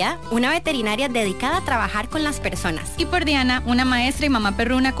Sofía, una veterinaria dedicada a trabajar con las personas, y por Diana, una maestra y mamá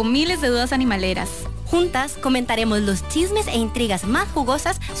perruna con miles de dudas animaleras. Juntas comentaremos los chismes e intrigas más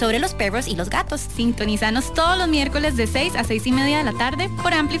jugosas sobre los perros y los gatos. Sintonizanos todos los miércoles de 6 a 6:30 de la tarde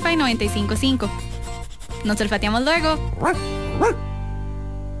por Amplify 95.5. Nos olfateamos luego.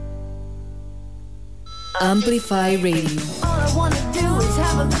 Amplify Radio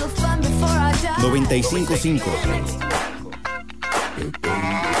 95.5.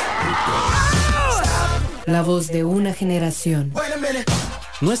 La voz de una generación.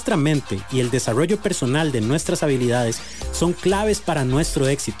 Nuestra mente y el desarrollo personal de nuestras habilidades son claves para nuestro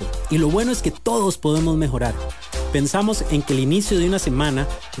éxito. Y lo bueno es que todos podemos mejorar. Pensamos en que el inicio de una semana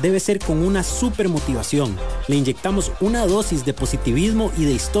debe ser con una super motivación. Le inyectamos una dosis de positivismo y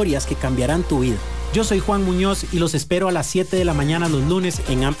de historias que cambiarán tu vida. Yo soy Juan Muñoz y los espero a las 7 de la mañana los lunes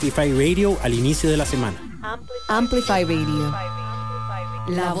en Amplify Radio al inicio de la semana. Amplify Radio.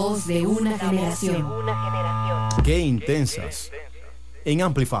 La voz de una generación. Qué intensas. En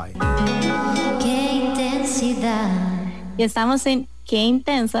Amplify. Qué intensidad. Y estamos en Qué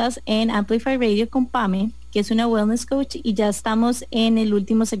Intensas en Amplify Radio con Pame, que es una wellness coach, y ya estamos en el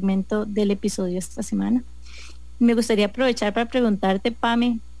último segmento del episodio esta semana. Me gustaría aprovechar para preguntarte,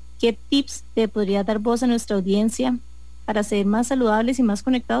 Pame, ¿qué tips te podría dar vos a nuestra audiencia para ser más saludables y más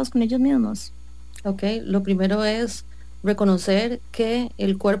conectados con ellos mismos? Ok, lo primero es reconocer que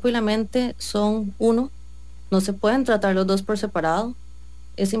el cuerpo y la mente son uno, no se pueden tratar los dos por separado.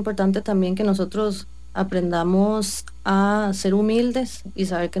 Es importante también que nosotros aprendamos a ser humildes y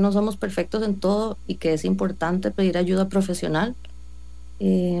saber que no somos perfectos en todo y que es importante pedir ayuda profesional.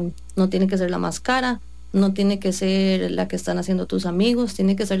 No tiene que ser la más cara, no tiene que ser la que están haciendo tus amigos,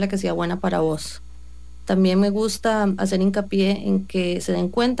 tiene que ser la que sea buena para vos. También me gusta hacer hincapié en que se den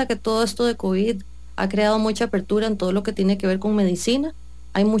cuenta que todo esto de COVID ha creado mucha apertura en todo lo que tiene que ver con medicina.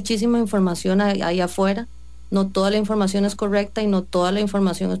 Hay muchísima información ahí afuera. No toda la información es correcta y no toda la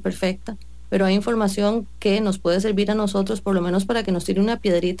información es perfecta, pero hay información que nos puede servir a nosotros, por lo menos para que nos tire una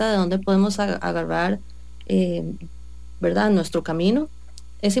piedrita de dónde podemos agarrar, ¿verdad?, nuestro camino.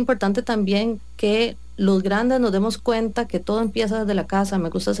 Es importante también que los grandes nos demos cuenta que todo empieza desde la casa. Me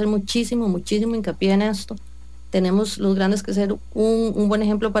gusta hacer muchísimo hincapié en esto. Tenemos los grandes que ser un buen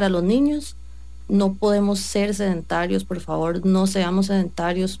ejemplo para los niños. No podemos ser sedentarios, por favor, no seamos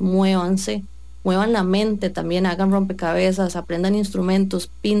sedentarios, muévanse. Muevan la mente también, hagan rompecabezas, aprendan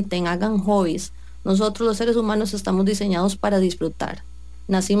instrumentos, pinten, hagan hobbies. Nosotros los seres humanos estamos diseñados para disfrutar.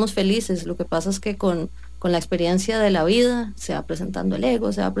 Nacimos felices, lo que pasa es que con la experiencia de la vida se va presentando el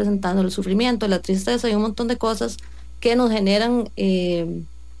ego, se va presentando el sufrimiento, la tristeza y un montón de cosas que nos generan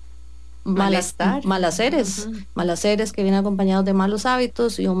malaceres, malaceres que vienen acompañados de malos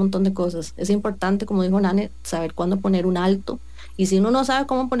hábitos y un montón de cosas. Es importante, como dijo Nane, saber cuándo poner un alto. Y si uno no sabe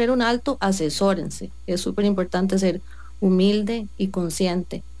cómo poner un alto, asesórense. Es súper importante ser humilde y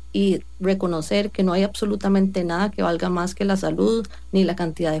consciente y reconocer que no hay absolutamente nada que valga más que la salud, ni la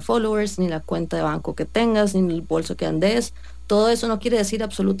cantidad de followers, ni la cuenta de banco que tengas, ni el bolso que andes. Todo eso no quiere decir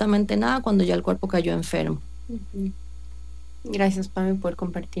absolutamente nada cuando ya el cuerpo cayó enfermo. Gracias, Pame, por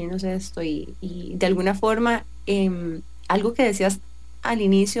compartirnos esto y de alguna forma algo que decías al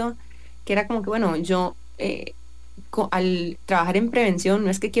inicio, que era como que bueno, yo al trabajar en prevención no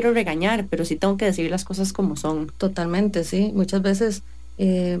es que quiero regañar, pero sí tengo que decir las cosas como son. Totalmente, sí. Muchas veces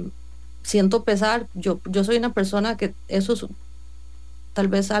siento pesar. Yo soy una persona que eso es tal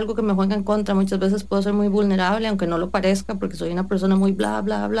vez algo que me juega en contra. Muchas veces puedo ser muy vulnerable, aunque no lo parezca, porque soy una persona muy bla,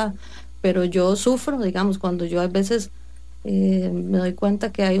 bla, bla. Pero yo sufro, digamos, cuando yo a veces me doy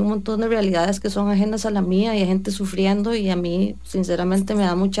cuenta que hay un montón de realidades que son ajenas a la mía y hay gente sufriendo y a mí sinceramente me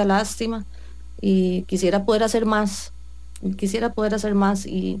da mucha lástima y quisiera poder hacer más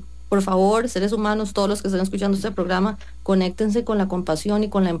y por favor, seres humanos, todos los que estén escuchando este programa, conéctense con la compasión y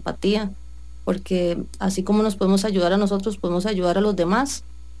con la empatía, porque así como nos podemos ayudar a nosotros, podemos ayudar a los demás.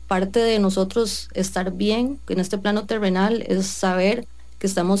 parte de nosotros estar bien en este plano terrenal es saber que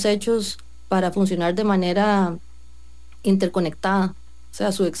estamos hechos para funcionar de manera interconectada. O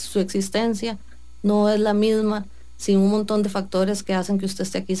sea, su existencia no es la misma sin un montón de factores que hacen que usted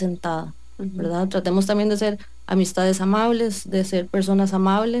esté aquí sentada, ¿verdad? Tratemos también de ser amistades amables, de ser personas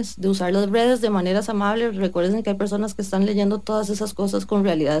amables, de usar las redes de maneras amables. Recuerden que hay personas que están leyendo todas esas cosas con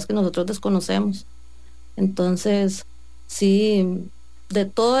realidades que nosotros desconocemos. Entonces, sí, de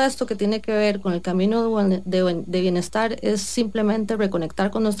todo esto que tiene que ver con el camino de bienestar es simplemente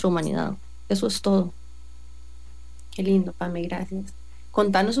reconectar con nuestra humanidad. Eso es todo. Qué lindo, Pame, gracias.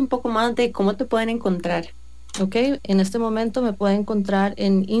 Contanos un poco más de cómo te pueden encontrar. Ok, en este momento me pueden encontrar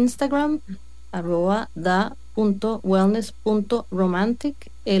en Instagram, @da.wellness.romantic.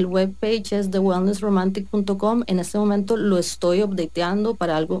 El webpage es thewellnessromantic.com. En este momento lo estoy updateando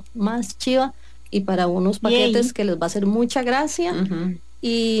para algo más chiva y para unos paquetes que les va a hacer mucha gracia.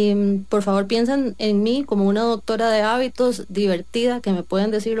 Y por favor piensen en mí como una doctora de hábitos divertida, que me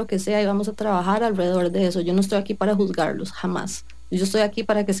pueden decir lo que sea y vamos a trabajar alrededor de eso. Yo no estoy aquí para juzgarlos, jamás. Yo estoy aquí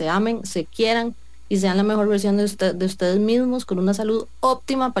para que se amen, se quieran y sean la mejor versión de ustedes mismos, con una salud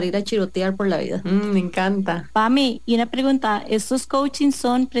óptima para ir a chirotear por la vida. Me encanta. Pami, y una pregunta, ¿estos coachings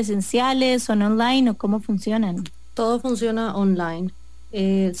son presenciales, son online o cómo funcionan? Todo funciona online.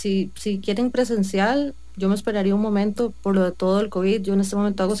 Si quieren presencial, yo me esperaría un momento por lo de todo el COVID. Yo en este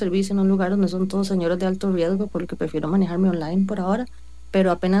momento hago servicio en un lugar donde son todos señores de alto riesgo, por lo que prefiero manejarme online por ahora,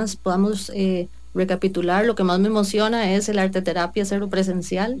 pero apenas podamos recapitular, lo que más me emociona es el arte terapia, hacerlo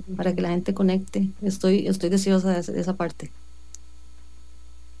presencial para que la gente conecte. Estoy deseosa de esa parte.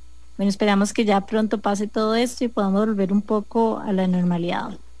 Bueno, esperamos que ya pronto pase todo esto y podamos volver un poco a la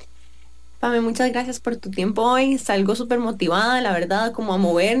normalidad. Pame, muchas gracias por tu tiempo hoy. Salgo súper motivada, la verdad, como a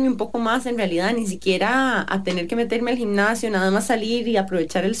moverme un poco más en realidad, ni siquiera a tener que meterme al gimnasio, nada más salir y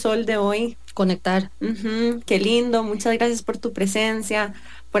aprovechar el sol de hoy. Conectar. Qué lindo, muchas gracias por tu presencia,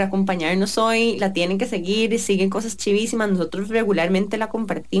 por acompañarnos hoy. La tienen que seguir, siguen cosas chivísimas. Nosotros regularmente la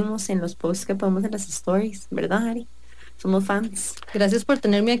compartimos en los posts que ponemos en las stories, ¿verdad, Ari? Somos fans. Gracias por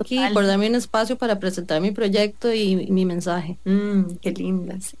tenerme aquí, por darme un espacio para presentar mi proyecto y mi mensaje. Qué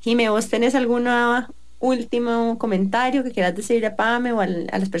lindas. Jimé, ¿vos tenés algún último comentario que quieras decir a Pame o a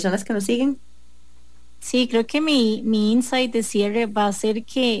las personas que nos siguen? Sí, creo que mi insight de cierre va a ser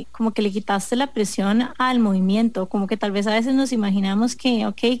que como que le quitaste la presión al movimiento, como que tal vez a veces nos imaginamos que,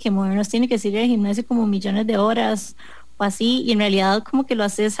 que movernos tiene que ir al gimnasio como millones de horas o así, y en realidad como que lo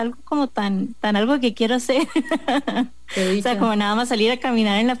haces algo como tan algo que quiero hacer. O sea, como nada más salir a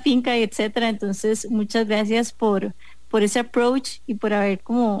caminar en la finca, etcétera. Entonces, muchas gracias por ese approach y por haber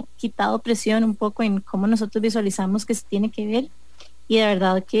como quitado presión un poco en cómo nosotros visualizamos que se tiene que ver. Y de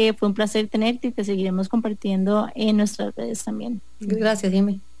verdad que fue un placer tenerte y te seguiremos compartiendo en nuestras redes también. Gracias,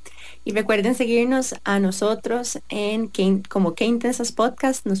 Jimmy. Y recuerden seguirnos a nosotros como Qué Intensas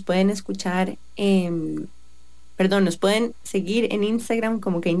Podcast. Nos pueden escuchar nos pueden seguir en Instagram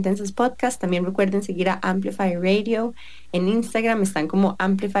como Qué Intensas Podcast. También recuerden seguir a Amplify Radio en Instagram, están como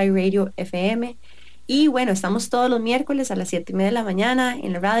Amplify Radio FM. Y bueno, estamos todos los miércoles a las 7:30 de la mañana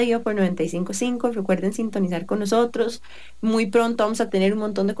en la radio por 95.5. Recuerden sintonizar con nosotros. Muy pronto vamos a tener un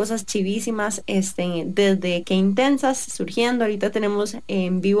montón de cosas chivísimas desde Qué Intensas surgiendo. Ahorita tenemos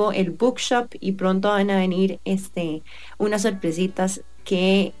en vivo el bookshop y pronto van a venir unas sorpresitas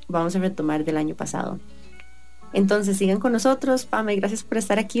que vamos a retomar del año pasado. Entonces sigan con nosotros. Pame, gracias por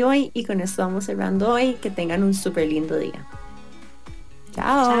estar aquí hoy y con esto vamos cerrando hoy. Que tengan un súper lindo día.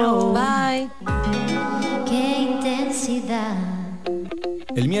 Chao. Bye. Qué intensidad.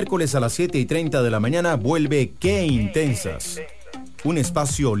 El miércoles a las 7:30 de la mañana vuelve Qué Intensas, un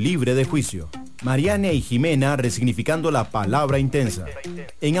espacio libre de juicio. Mariana y Jimena resignificando la palabra intensa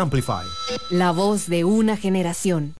en Amplify. La voz de una generación.